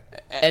 Yeah, right.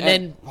 And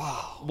then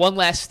one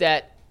last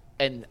stat,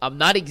 and I'm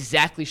not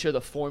exactly sure the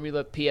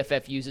formula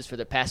PFF uses for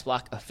the pass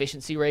block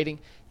efficiency rating.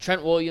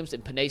 Trent Williams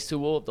and Penei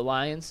Sewell of the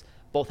Lions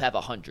both have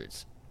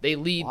 100s. They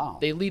lead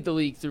the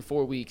league through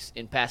 4 weeks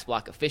in pass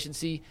block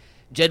efficiency.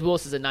 Jed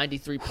Wills is a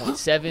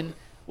 93.7,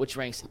 which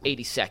ranks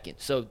 82nd.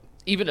 So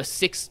even a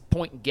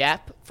 6-point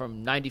gap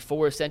from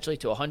 94 essentially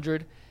to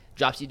 100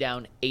 drops you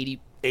down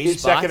 80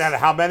 82nd out of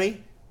how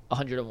many?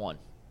 101.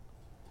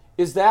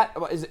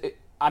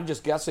 I'm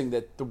just guessing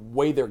that the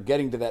way they're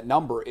getting to that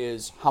number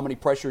is how many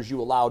pressures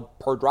you allowed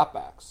per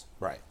dropbacks.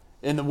 Right.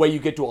 And the way you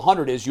get to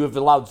 100 is you have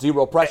allowed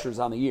 0 pressures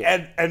on the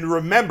year. And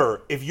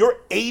remember, if you're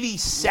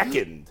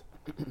 82nd,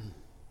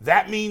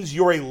 that means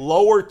you're a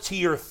lower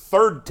tier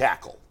 3rd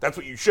tackle. That's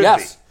what you should be.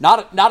 Yes,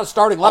 not a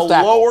starting left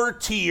tackle. Lower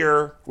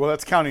tier. Well,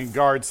 that's counting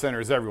guards,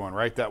 centers, everyone,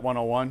 right? That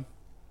 101?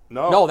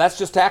 No, that's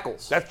just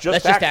tackles. That's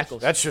just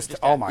tackles. That's just,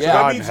 oh my Yeah.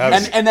 God. That means in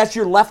heaven. And that's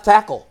your left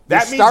tackle.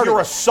 That means you're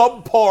a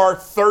subpar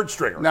 3rd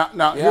stringer.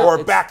 Or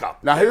a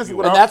backup. Now here's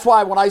what And that's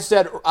why when I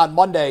said on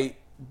Monday,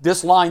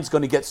 this line's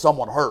going to get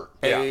someone hurt.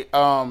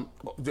 I'm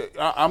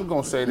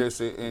going to say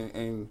this,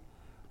 and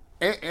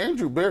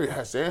Andrew Berry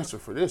has to answer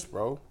for this,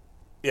 bro.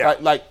 Yeah.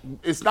 Like,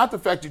 it's not the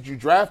fact that you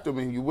draft him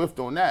and you whiffed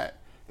on that.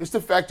 It's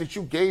the fact that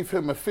you gave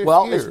him a 5th year.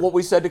 Well, it's what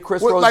we said to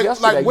Chris Rose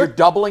yesterday. You're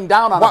doubling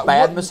down on a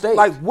bad mistake.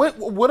 Like,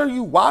 what are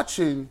you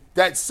watching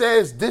that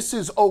says this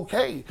is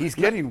okay? He's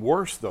getting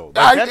worse, though.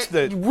 That's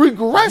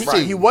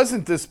regressing. He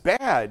wasn't this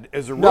bad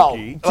as a No,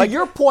 rookie. to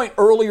your point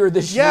earlier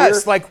this year,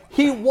 Yes,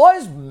 he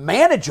was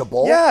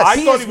manageable. Yes.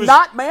 He is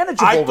not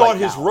manageable I thought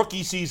right his now.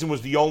 rookie season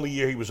was the only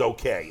year he was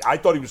okay. I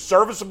thought he was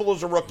serviceable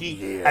as a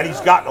rookie, and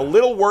he's gotten a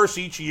little worse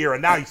each year,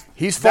 and now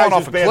he's fallen now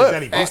off as a bad cliff. as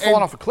anybody. He's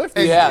fallen off a cliff.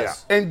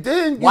 Yes. And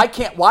then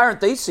Why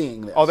aren't they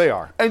seeing this? Oh, they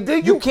are. And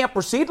then You can't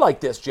proceed like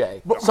this,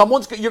 Jay.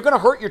 You're going to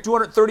hurt your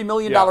 $230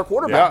 million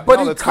quarterback. But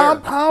No, he that's fair.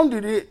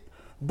 compounded it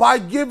by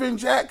giving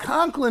Jack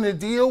Conklin a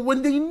deal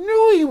when they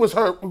knew he was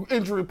hurt,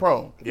 injury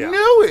prone. Yeah.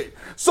 Knew it.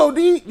 So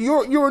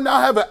you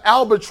now have an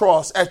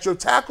albatross at your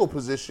tackle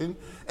position,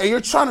 and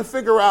you're trying to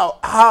figure out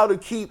how to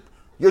keep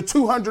your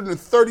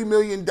 $230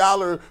 million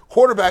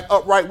quarterback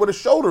upright with a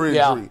shoulder injury.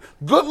 Yeah.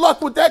 Good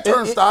luck with that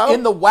turnstile.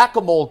 In the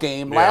whack-a-mole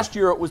game, last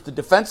year it was the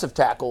defensive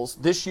tackles.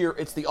 This year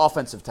it's the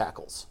offensive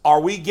tackles.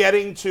 Are we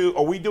doing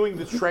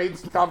the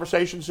trades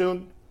conversation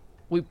soon?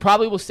 We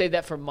probably will save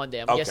that for Monday.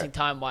 I'm Okay. guessing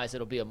time-wise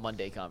it'll be a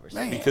Monday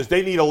conversation. Because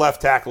they need a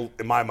left tackle,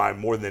 in my mind,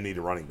 more than they need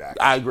a running back.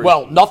 I agree.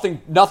 Well, nothing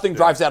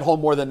drives that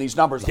home more than these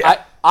numbers.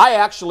 Yeah. I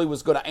actually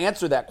was going to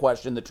answer that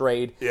question, the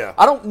trade. Yeah.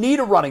 I don't need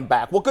a running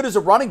back. What good is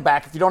a running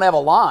back if you don't have a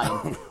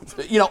line?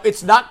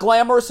 It's not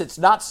glamorous, it's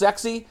not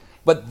sexy,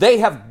 but they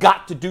have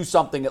got to do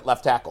something at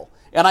left tackle.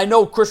 And I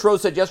know Chris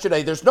Rose said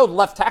yesterday, there's no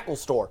left tackle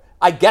store.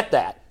 I get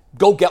that.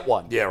 Go get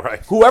one. Yeah,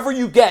 right. Whoever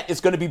you get is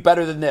going to be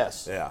better than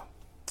this. Yeah.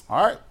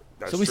 All right.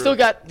 So we still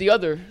got the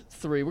other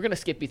 3. We're going to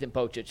skip Ethan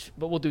Pocic,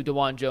 but we'll do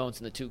DeJuan Jones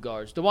and the 2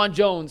 guards. DeJuan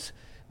Jones,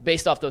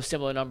 based off those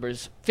similar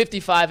numbers,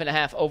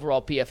 55.5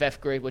 overall PFF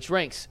grade, which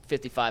ranks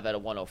 55 out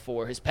of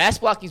 104. His pass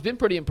blocking's been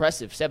pretty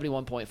impressive,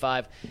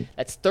 71.5.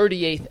 That's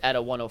 38th out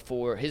of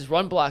 104. His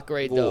run block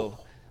grade, though,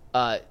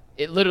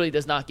 it literally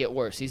does not get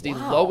worse. He's the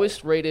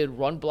lowest rated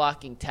run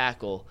blocking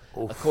tackle,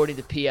 according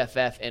to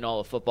PFF in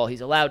all of football.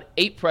 He's allowed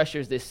 8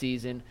 pressures this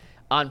season,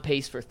 on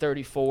pace for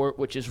 34,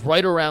 which is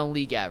right around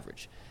league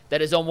average.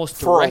 That is almost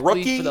For a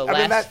directly rookie, for the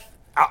I last.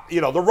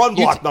 mean, the run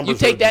block numbers. You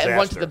take are that a and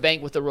run to disaster. the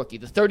bank with the rookie.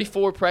 The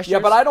 34 pressures. Yeah,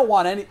 but I don't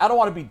want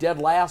to be dead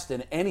last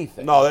in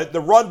anything. No,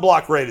 the run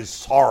block rate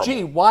is horrible.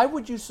 Gee, why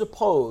would you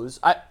suppose?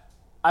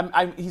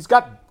 He's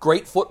got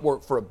great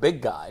footwork for a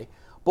big guy,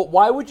 but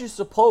why would you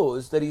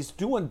suppose that he's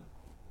doing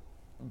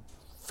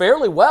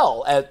fairly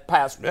well at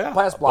pass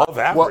block, above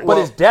average. but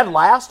is dead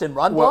last in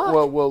run block?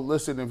 Well,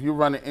 listen, if you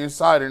run an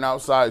inside and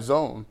outside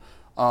zone,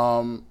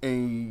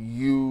 and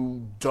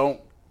you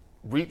don't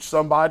reach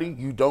somebody,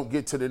 you don't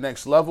get to the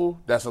next level,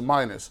 that's a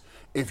minus.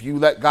 If you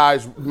let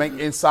guys make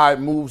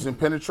inside moves and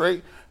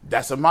penetrate,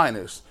 that's a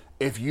minus.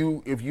 If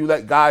you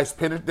let guys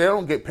penetrate, they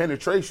don't get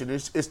penetration.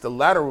 It's the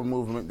lateral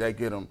movement that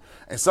get them.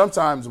 And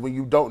sometimes when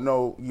you don't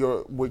know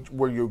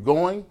where you're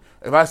going,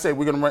 if I say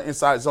we're going to run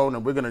inside zone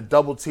and we're going to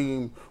double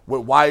team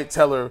with Wyatt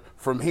Teller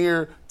from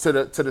here to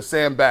the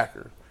Sam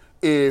Backer,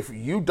 if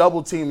you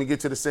double team and get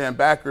to the Sam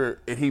Backer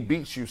and he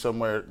beats you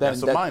somewhere,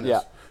 that's a minus.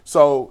 Yeah.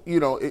 So,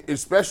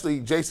 especially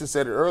Jason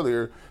said it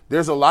earlier,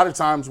 there's a lot of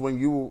times when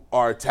you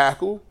are a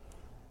tackle,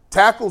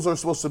 tackles are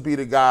supposed to be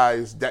the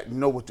guys that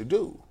know what to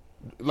do.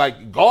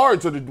 Like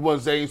guards are the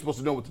ones that ain't supposed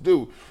to know what to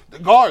do. The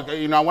guard,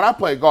 when I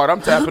play guard,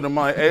 I'm tapping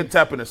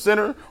tapping the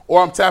center,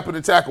 or I'm tapping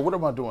the tackle. What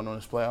am I doing on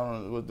this play? I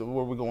don't know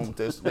where we going with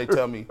this. They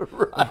tell me.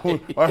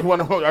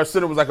 Our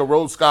center was like a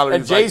Rhodes Scholar.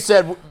 And Jay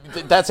said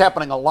that's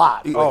happening a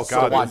lot. Oh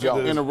God,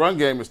 in the run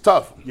game, it's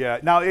tough. Yeah.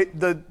 Now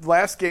the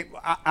last game,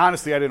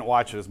 honestly, I didn't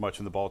watch it as much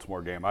in the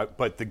Baltimore game,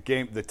 but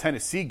the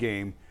Tennessee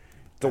game,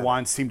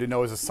 DeJuan seemed to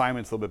know his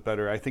assignments a little bit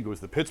better. I think it was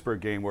the Pittsburgh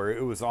game where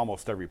it was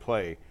almost every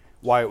play.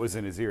 Why it was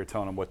in his ear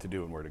telling him what to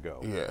do and where to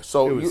go. Yeah,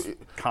 so it was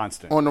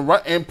constant. On the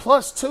run, and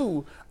plus,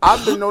 too,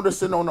 I've been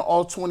noticing on the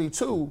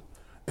All-22,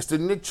 it's the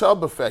Nick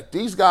Chubb effect.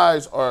 These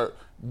guys are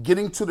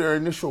getting to their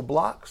initial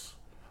blocks,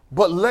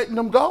 but letting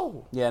them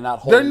go. Yeah, not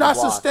holding They're not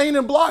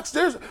sustaining blocks.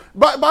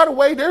 By the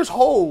way, there's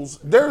holes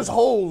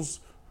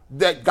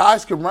that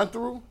guys can run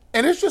through,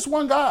 and it's just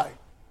one guy.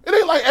 It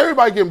ain't like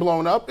everybody getting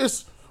blown up.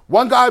 It's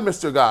one guy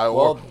missed a guy,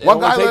 or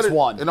one guy takes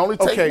one. It only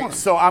takes one. Okay,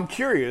 so I'm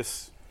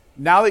curious.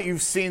 Now that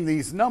you've seen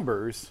these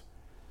numbers,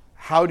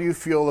 how do you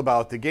feel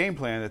about the game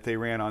plan that they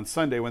ran on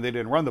Sunday when they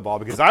didn't run the ball?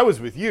 Because I was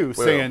with you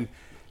saying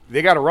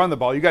they got to run the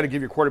ball. You got to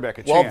give your quarterback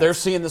a chance. Well, they're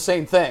seeing the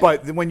same thing.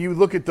 But when you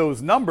look at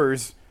those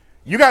numbers,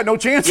 you got no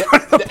chance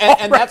running the ball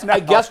and that's,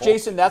 I guess,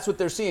 Jason, that's what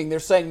they're seeing. They're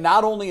saying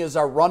not only is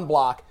our run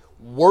block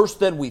worse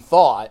than we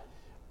thought,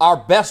 our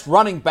best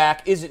running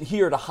back isn't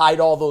here to hide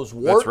all those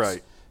warts. That's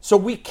right. So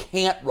we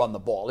can't run the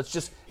ball. It's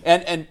just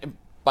and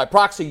by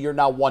proxy, you're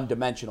now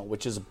one-dimensional,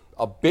 which is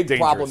a big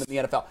problem in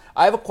the NFL.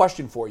 I have a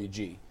question for you,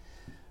 G.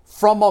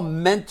 From a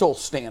mental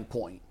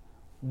standpoint,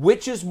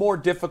 which is more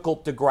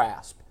difficult to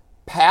grasp?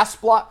 Pass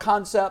block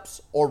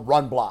concepts or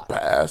run block?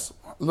 Pass.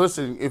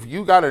 Listen, if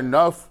you got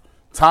enough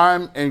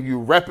time and you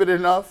rep it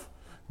enough,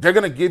 they're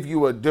going to give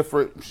you a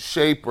different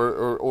shape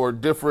or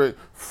different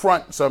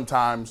front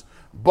sometimes.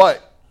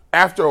 But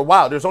after a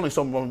while, there's only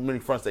so many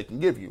fronts they can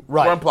give you.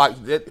 Right. Run block,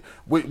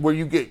 where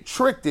you get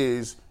tricked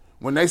is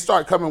when they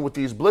start coming with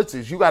these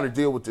blitzes, you got to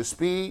deal with the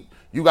speed.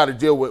 You got to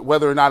deal with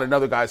whether or not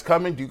another guy's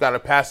coming. You got to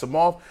pass them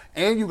off,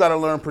 and you got to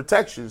learn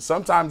protections.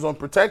 Sometimes on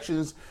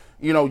protections,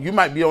 you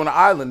might be on an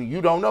island and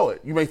you don't know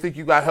it. You may think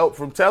you got help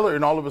from Taylor,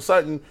 and all of a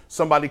sudden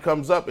somebody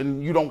comes up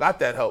and you don't got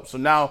that help. So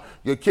now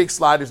your kick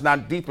slide is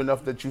not deep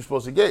enough that you're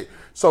supposed to get.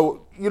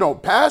 So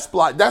pass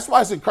block. That's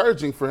why it's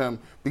encouraging for him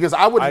because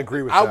I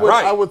agree with that.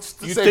 I would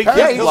say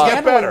pass he's block.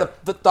 handling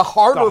the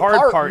harder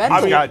part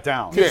mentally. Got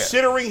down.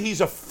 Considering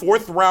he's a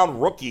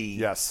fourth-round rookie.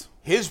 Yes.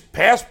 His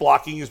pass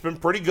blocking has been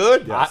pretty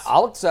good. Yes.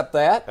 I'll accept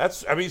that.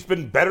 He's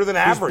been better than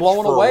average. He's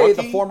blown away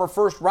the former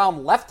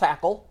first-round left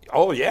tackle.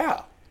 Oh,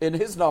 yeah. In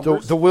his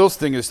numbers. The Wills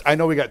thing is, I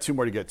know we got two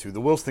more to get to.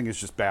 The Wills thing is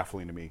just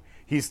baffling to me.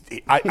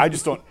 I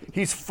just don't,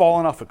 he's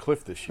fallen off a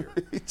cliff this year.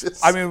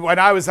 When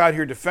I was out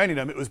here defending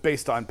him, it was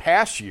based on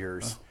past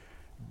years.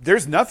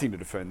 There's nothing to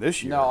defend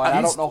this year. No,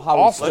 I don't know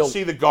how he's Let's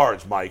see the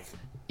guards, Mike.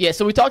 Yeah,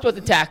 so we talked about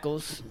the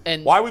tackles.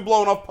 And why are we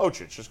blowing off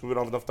Pochich? Just because we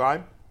don't have enough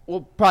time?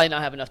 We'll probably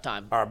not have enough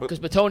time. All right, because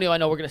Batonio, I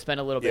know we're going to spend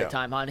a little bit of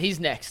time on. He's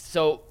next.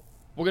 So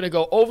we're going to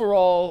go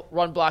overall,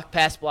 run block,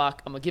 pass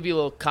block. I'm going to give you a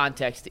little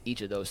context to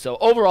each of those. So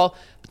overall,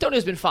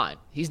 Batonio's been fine.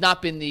 He's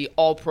not been the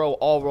all-pro,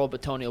 all-world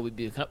Batonio we'd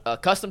be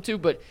accustomed to,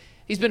 but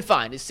he's been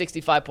fine. His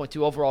 65.2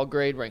 overall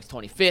grade ranks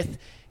 25th.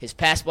 His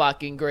pass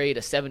blocking grade,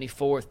 a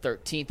 74,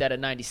 13th out of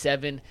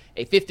 97.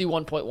 A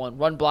 51.1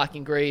 run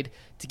blocking grade.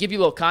 To give you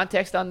a little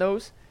context on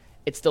those,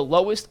 it's the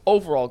lowest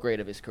overall grade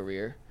of his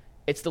career.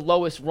 It's the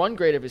lowest run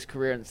grade of his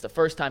career, and it's the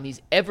first time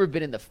he's ever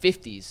been in the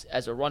 50s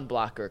as a run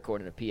blocker,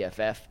 according to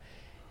PFF.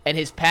 And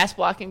his pass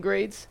blocking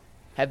grades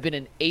have been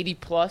an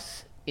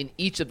 80-plus in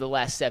each of the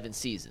last 7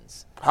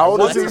 seasons. How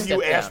old is he? If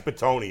you ask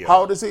Batonio.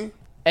 How old is he?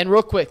 And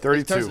real quick, 32.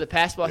 in terms of the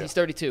pass block, he's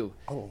 32.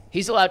 Oh.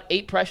 He's allowed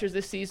 8 pressures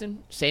this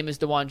season, same as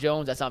DeJuan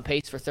Jones. That's on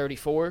pace for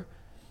 34,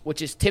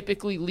 which is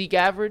typically league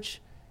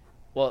average.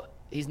 Well,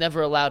 he's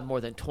never allowed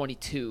more than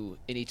 22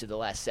 in each of the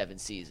last 7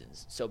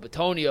 seasons. So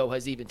Batonio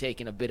has even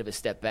taken a bit of a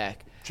step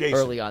back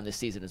early on this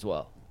season as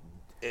well.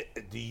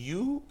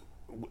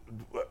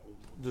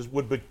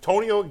 Would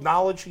Batonio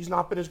acknowledge he's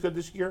not been as good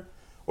this year?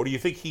 Or do you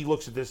think he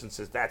looks at this and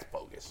says, that's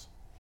bogus?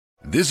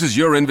 This is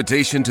your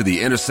invitation to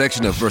the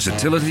intersection of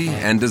versatility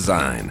and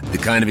design. The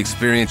kind of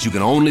experience you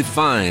can only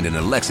find in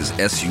a Lexus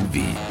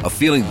SUV. A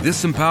feeling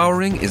this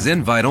empowering is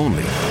invite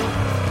only.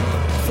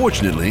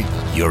 Fortunately,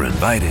 you're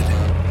invited.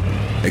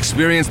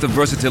 Experience the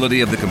versatility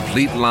of the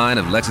complete line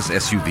of Lexus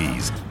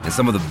SUVs and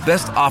some of the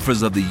best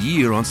offers of the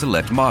year on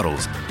select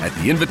models at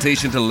the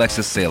Invitation to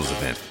Lexus sales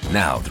event,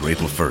 now through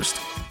April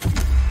 1st.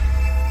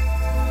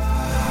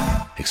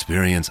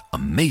 Experience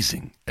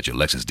amazing at your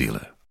Lexus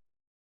dealer.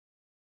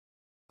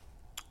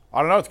 I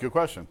don't know. It's a good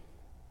question.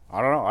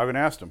 I don't know. I haven't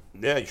asked him.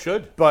 Yeah, you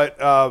should. But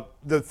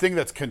the thing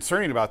that's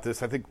concerning about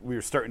this, I think we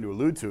were starting to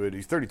allude to it,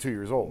 he's 32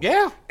 years old.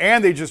 Yeah.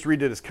 And they just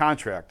redid his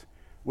contract,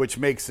 which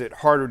makes it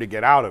harder to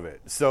get out of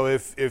it. So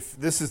if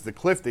this is the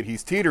cliff that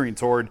he's teetering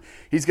toward,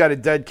 he's got a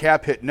dead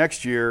cap hit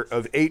next year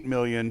of $8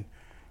 million.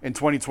 In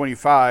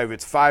 2025,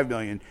 it's $5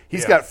 million.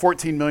 He's got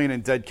 $14 million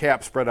in dead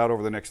cap spread out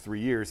over the next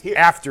 3 years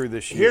after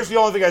this year. Here's the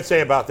only thing I'd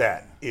say about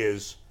that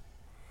is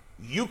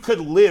you could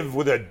live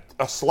with a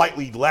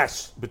slightly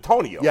less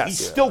Bitonio. Yes.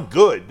 He's still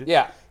good.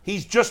 Yeah.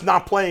 He's just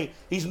not playing.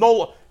 He's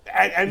no,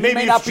 and maybe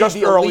may it's not just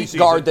be the early elite season.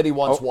 guard that he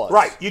once was.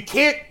 Right. You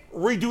can't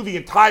redo the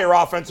entire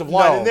offensive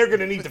line, and they're going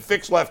to need to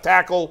fix left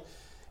tackle.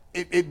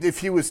 If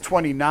he was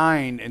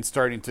 29 and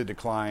starting to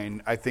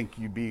decline, I think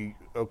you'd be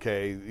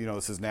okay.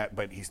 This is not,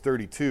 but he's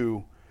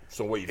 32.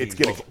 So what, you think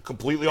he's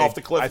completely off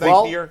the cliff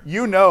well, next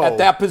year? At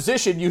that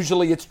position,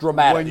 usually it's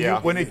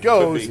dramatic. When it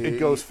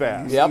goes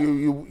fast. Yep.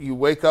 You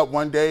wake up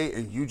one day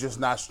and you just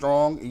not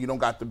strong and you don't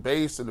got the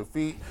base and the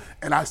feet.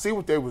 And I see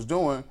what they was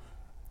doing.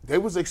 They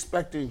was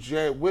expecting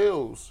Jed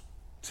Wills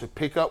to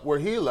pick up where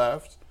he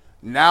left.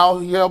 Now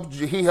he helped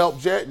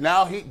Jed.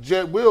 Now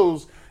Jed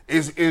Wills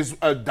is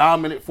a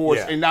dominant force,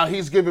 and now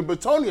he's giving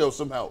Bitonio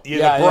some help.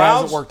 Yeah, the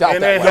Browns hasn't worked out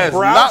that way. The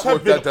Browns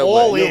have been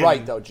all in. You're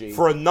right, though, G.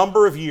 For a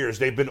number of years.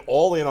 They've been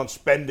all in on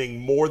spending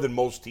more than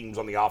most teams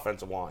on the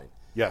offensive line.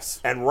 Yes.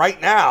 And right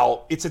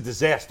now, it's a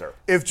disaster.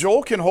 If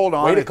Joel can hold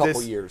on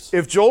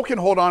if Joel can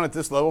hold on at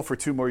this level for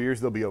 2 more years,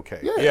 they'll be okay.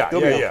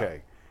 They'll be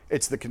okay.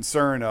 It's the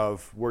concern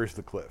of where's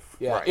the cliff.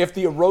 Yeah, right. If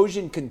the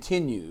erosion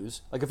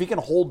continues, like if he can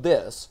hold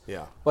this,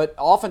 but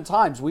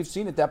oftentimes we've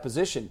seen at that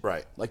position,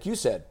 right? Like you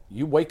said,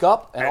 you wake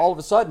up and all of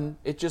a sudden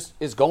it just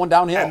is going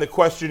downhill. And the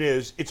question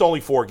is, it's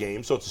only 4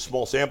 games, so it's a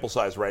small sample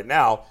size right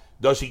now.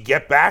 Does he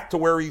get back to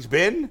where he's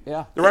been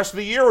the rest of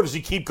the year, or does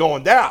he keep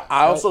going down?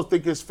 I also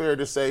think it's fair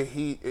to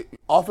say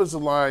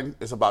offensive line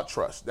is about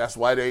trust. That's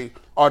why they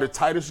are the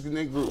tightest in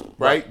the group,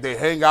 right? They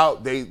hang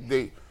out,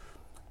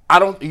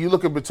 you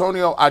look at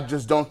Bitonio, I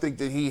just don't think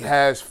that he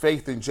has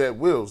faith in Jed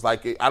Wills. I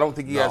don't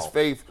think he has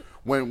faith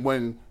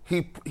when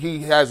he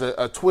has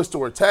a twist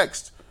or a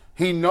text.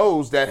 He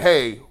knows that,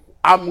 hey,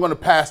 I'm going to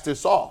pass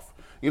this off.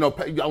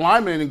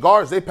 Linemen and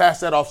guards, they pass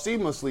that off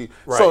seamlessly.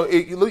 Right. So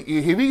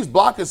if he's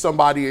blocking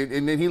somebody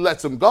and then he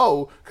lets him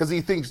go because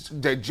he thinks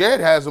that Jed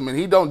has him and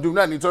he don't do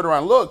nothing, he turn around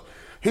and look,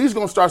 he's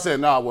going to start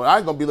saying, I ain't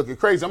going to be looking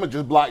crazy. I'm going to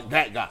just block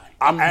that guy.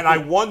 And I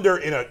wonder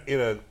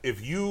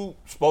if you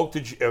spoke to,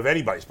 if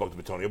anybody spoke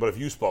to Bitonio, but if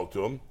you spoke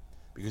to him,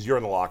 because you're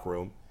in the locker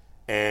room,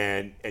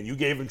 and you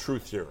gave him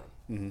truth serum,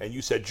 and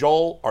you said,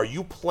 Joel, are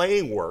you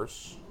playing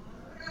worse?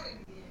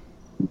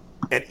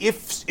 And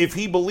if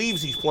he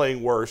believes he's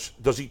playing worse,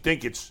 does he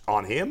think it's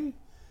on him?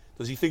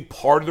 Does he think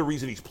part of the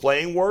reason he's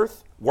playing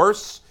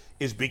worse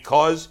is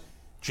because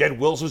Jed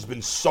Wills has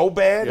been so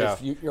bad?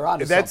 Yeah. You're on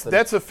to that's something.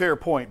 That's a fair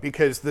point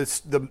because the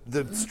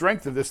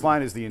strength of this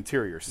line is the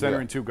interior, center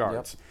and 2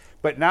 guards. Yep.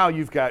 But now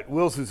you've got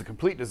Wills, who's a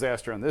complete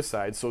disaster on this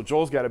side, so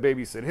Joel's got to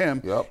babysit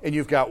him. Yep. And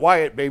you've got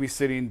Wyatt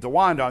babysitting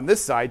DeWanda on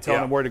this side,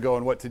 telling him where to go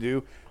and what to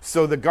do.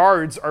 So the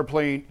guards are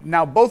playing –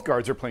 now both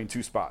guards are playing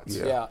 2 spots.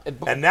 Yeah.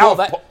 And now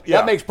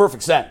that makes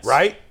perfect sense.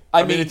 Right?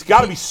 I mean, it's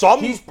got to be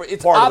some it's part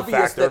of the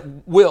obvious factor.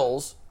 that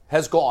Wills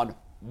has gone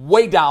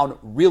way down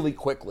really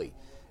quickly.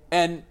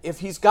 And if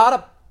he's got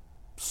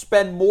to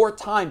spend more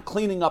time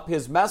cleaning up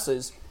his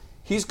messes,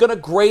 he's going to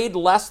grade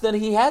less than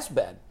he has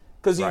been.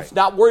 Because he's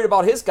not worried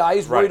about his guy.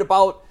 He's worried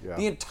about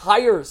the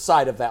entire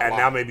side of that line. And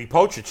now maybe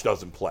Pochich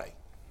doesn't play.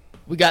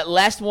 We got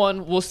last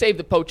one. We'll save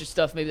the Pochich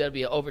stuff. Maybe that'll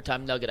be an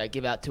overtime nugget I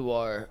give out to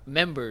our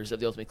members of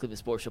the Ultimate Cleveland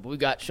Sports Show. But we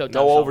got Showtime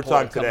No Sean overtime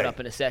Porter today. coming up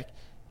in a sec.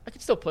 I can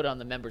still put it on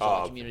the members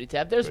of the community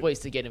tab. There's ways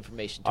to get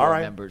information to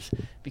our members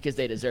because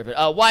they deserve it.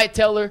 Wyatt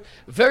Teller,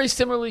 very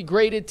similarly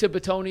graded to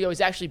Bitonio.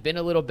 He's actually been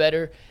a little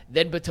better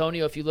than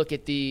Bitonio. If you look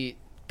at the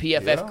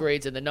PFF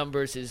grades and the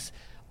numbers, his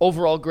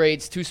overall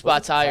grades 2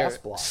 spots higher,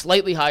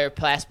 slightly higher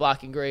pass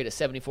blocking grade, a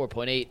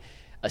 74.8,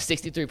 a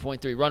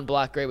 63.3 run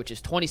block grade, which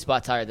is 20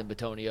 spots higher than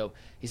Bitonio.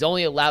 He's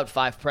only allowed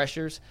 5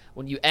 pressures.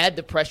 When you add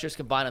the pressures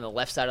combined on the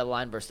left side of the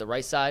line versus the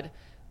right side,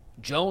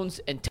 Jones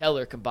and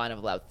Teller combined have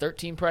allowed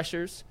 13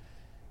 pressures.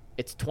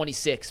 It's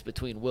 26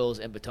 between Wills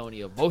and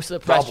Bitonio. Most of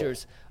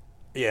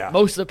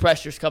the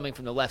pressures coming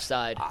from the left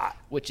side,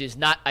 which is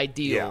not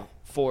ideal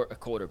for a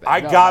quarterback. I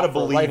gotta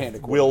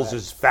believe Wills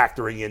is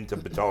factoring into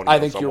Bitonio. I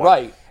think you're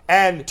right.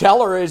 And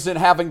Teller isn't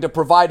having to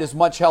provide as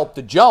much help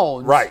to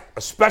Jones, right?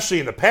 Especially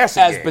in the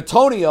passing as game,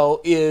 Bitonio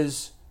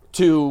is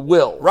to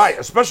Wills, right?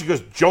 Especially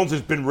because Jones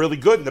has been really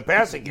good in the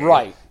passing game,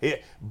 right?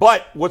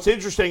 But what's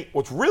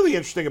really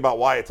interesting about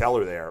Wyatt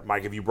Teller there,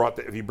 Mike, if you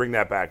bring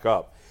that back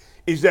up,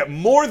 is that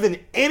more than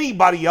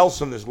anybody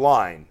else on this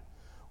line,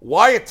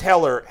 Wyatt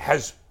Teller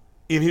has,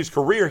 in his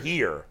career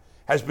here,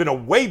 has been a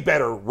way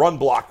better run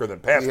blocker than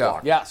pass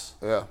blocker. Yes.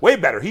 Yeah. Way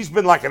better. He's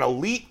been like an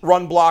elite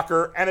run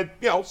blocker and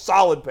a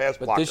solid pass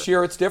blocker. But this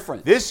year it's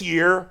different. This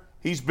year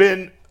he's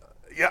been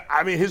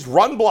his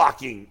run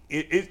blocking,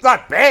 it's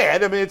not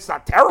bad. I mean, it's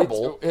not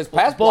terrible. His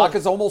pass block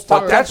is almost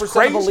top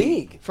 10% of the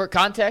league. For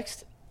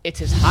context, it's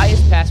his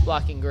highest pass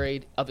blocking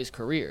grade of his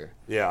career.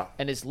 Yeah.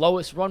 And his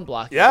lowest run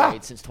blocking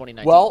grade since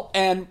 2019. Well,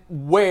 and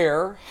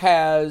where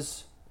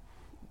has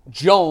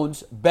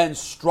Jones been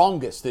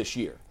strongest this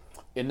year?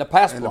 In the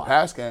pass block. In the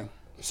pass game.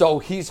 So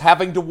he's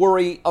having to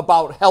worry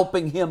about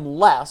helping him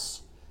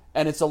less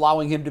and it's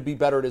allowing him to be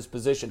better at his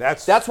position.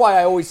 That's why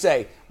I always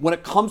say, when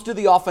it comes to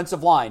the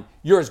offensive line,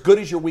 you're as good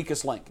as your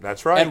weakest link.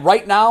 That's right. And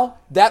right now,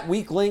 that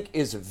weak link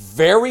is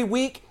very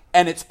weak,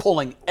 and it's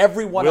pulling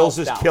everyone else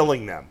down. Wills is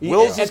killing them.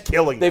 Wills is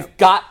killing them. They've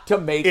got to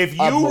make If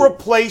a you move.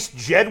 replace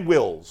Jed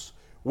Wills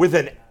with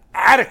an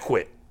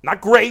adequate,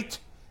 not great,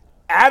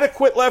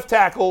 adequate left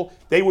tackle,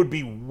 they would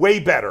be way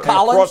better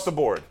across the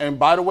board. And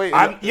by the way,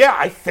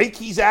 I think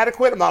he's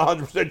adequate. I'm not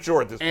 100%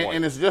 sure at this point.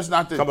 And it's just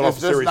not the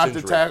tackles.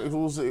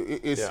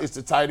 It's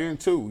the tight end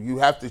too. You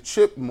have to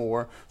chip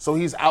more, so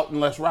he's out in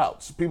less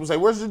routes. People say,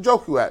 "Where's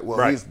Njoku at?"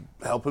 Well, he's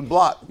helping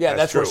block. Yeah,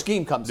 that's where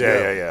scheme comes in.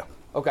 Yeah.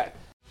 Okay.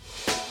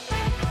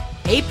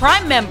 Hey,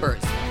 Prime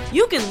members,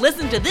 you can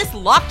listen to this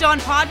Locked On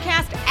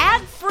podcast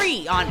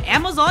ad-free on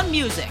Amazon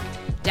Music.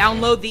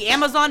 Download the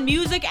Amazon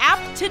Music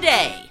app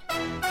today.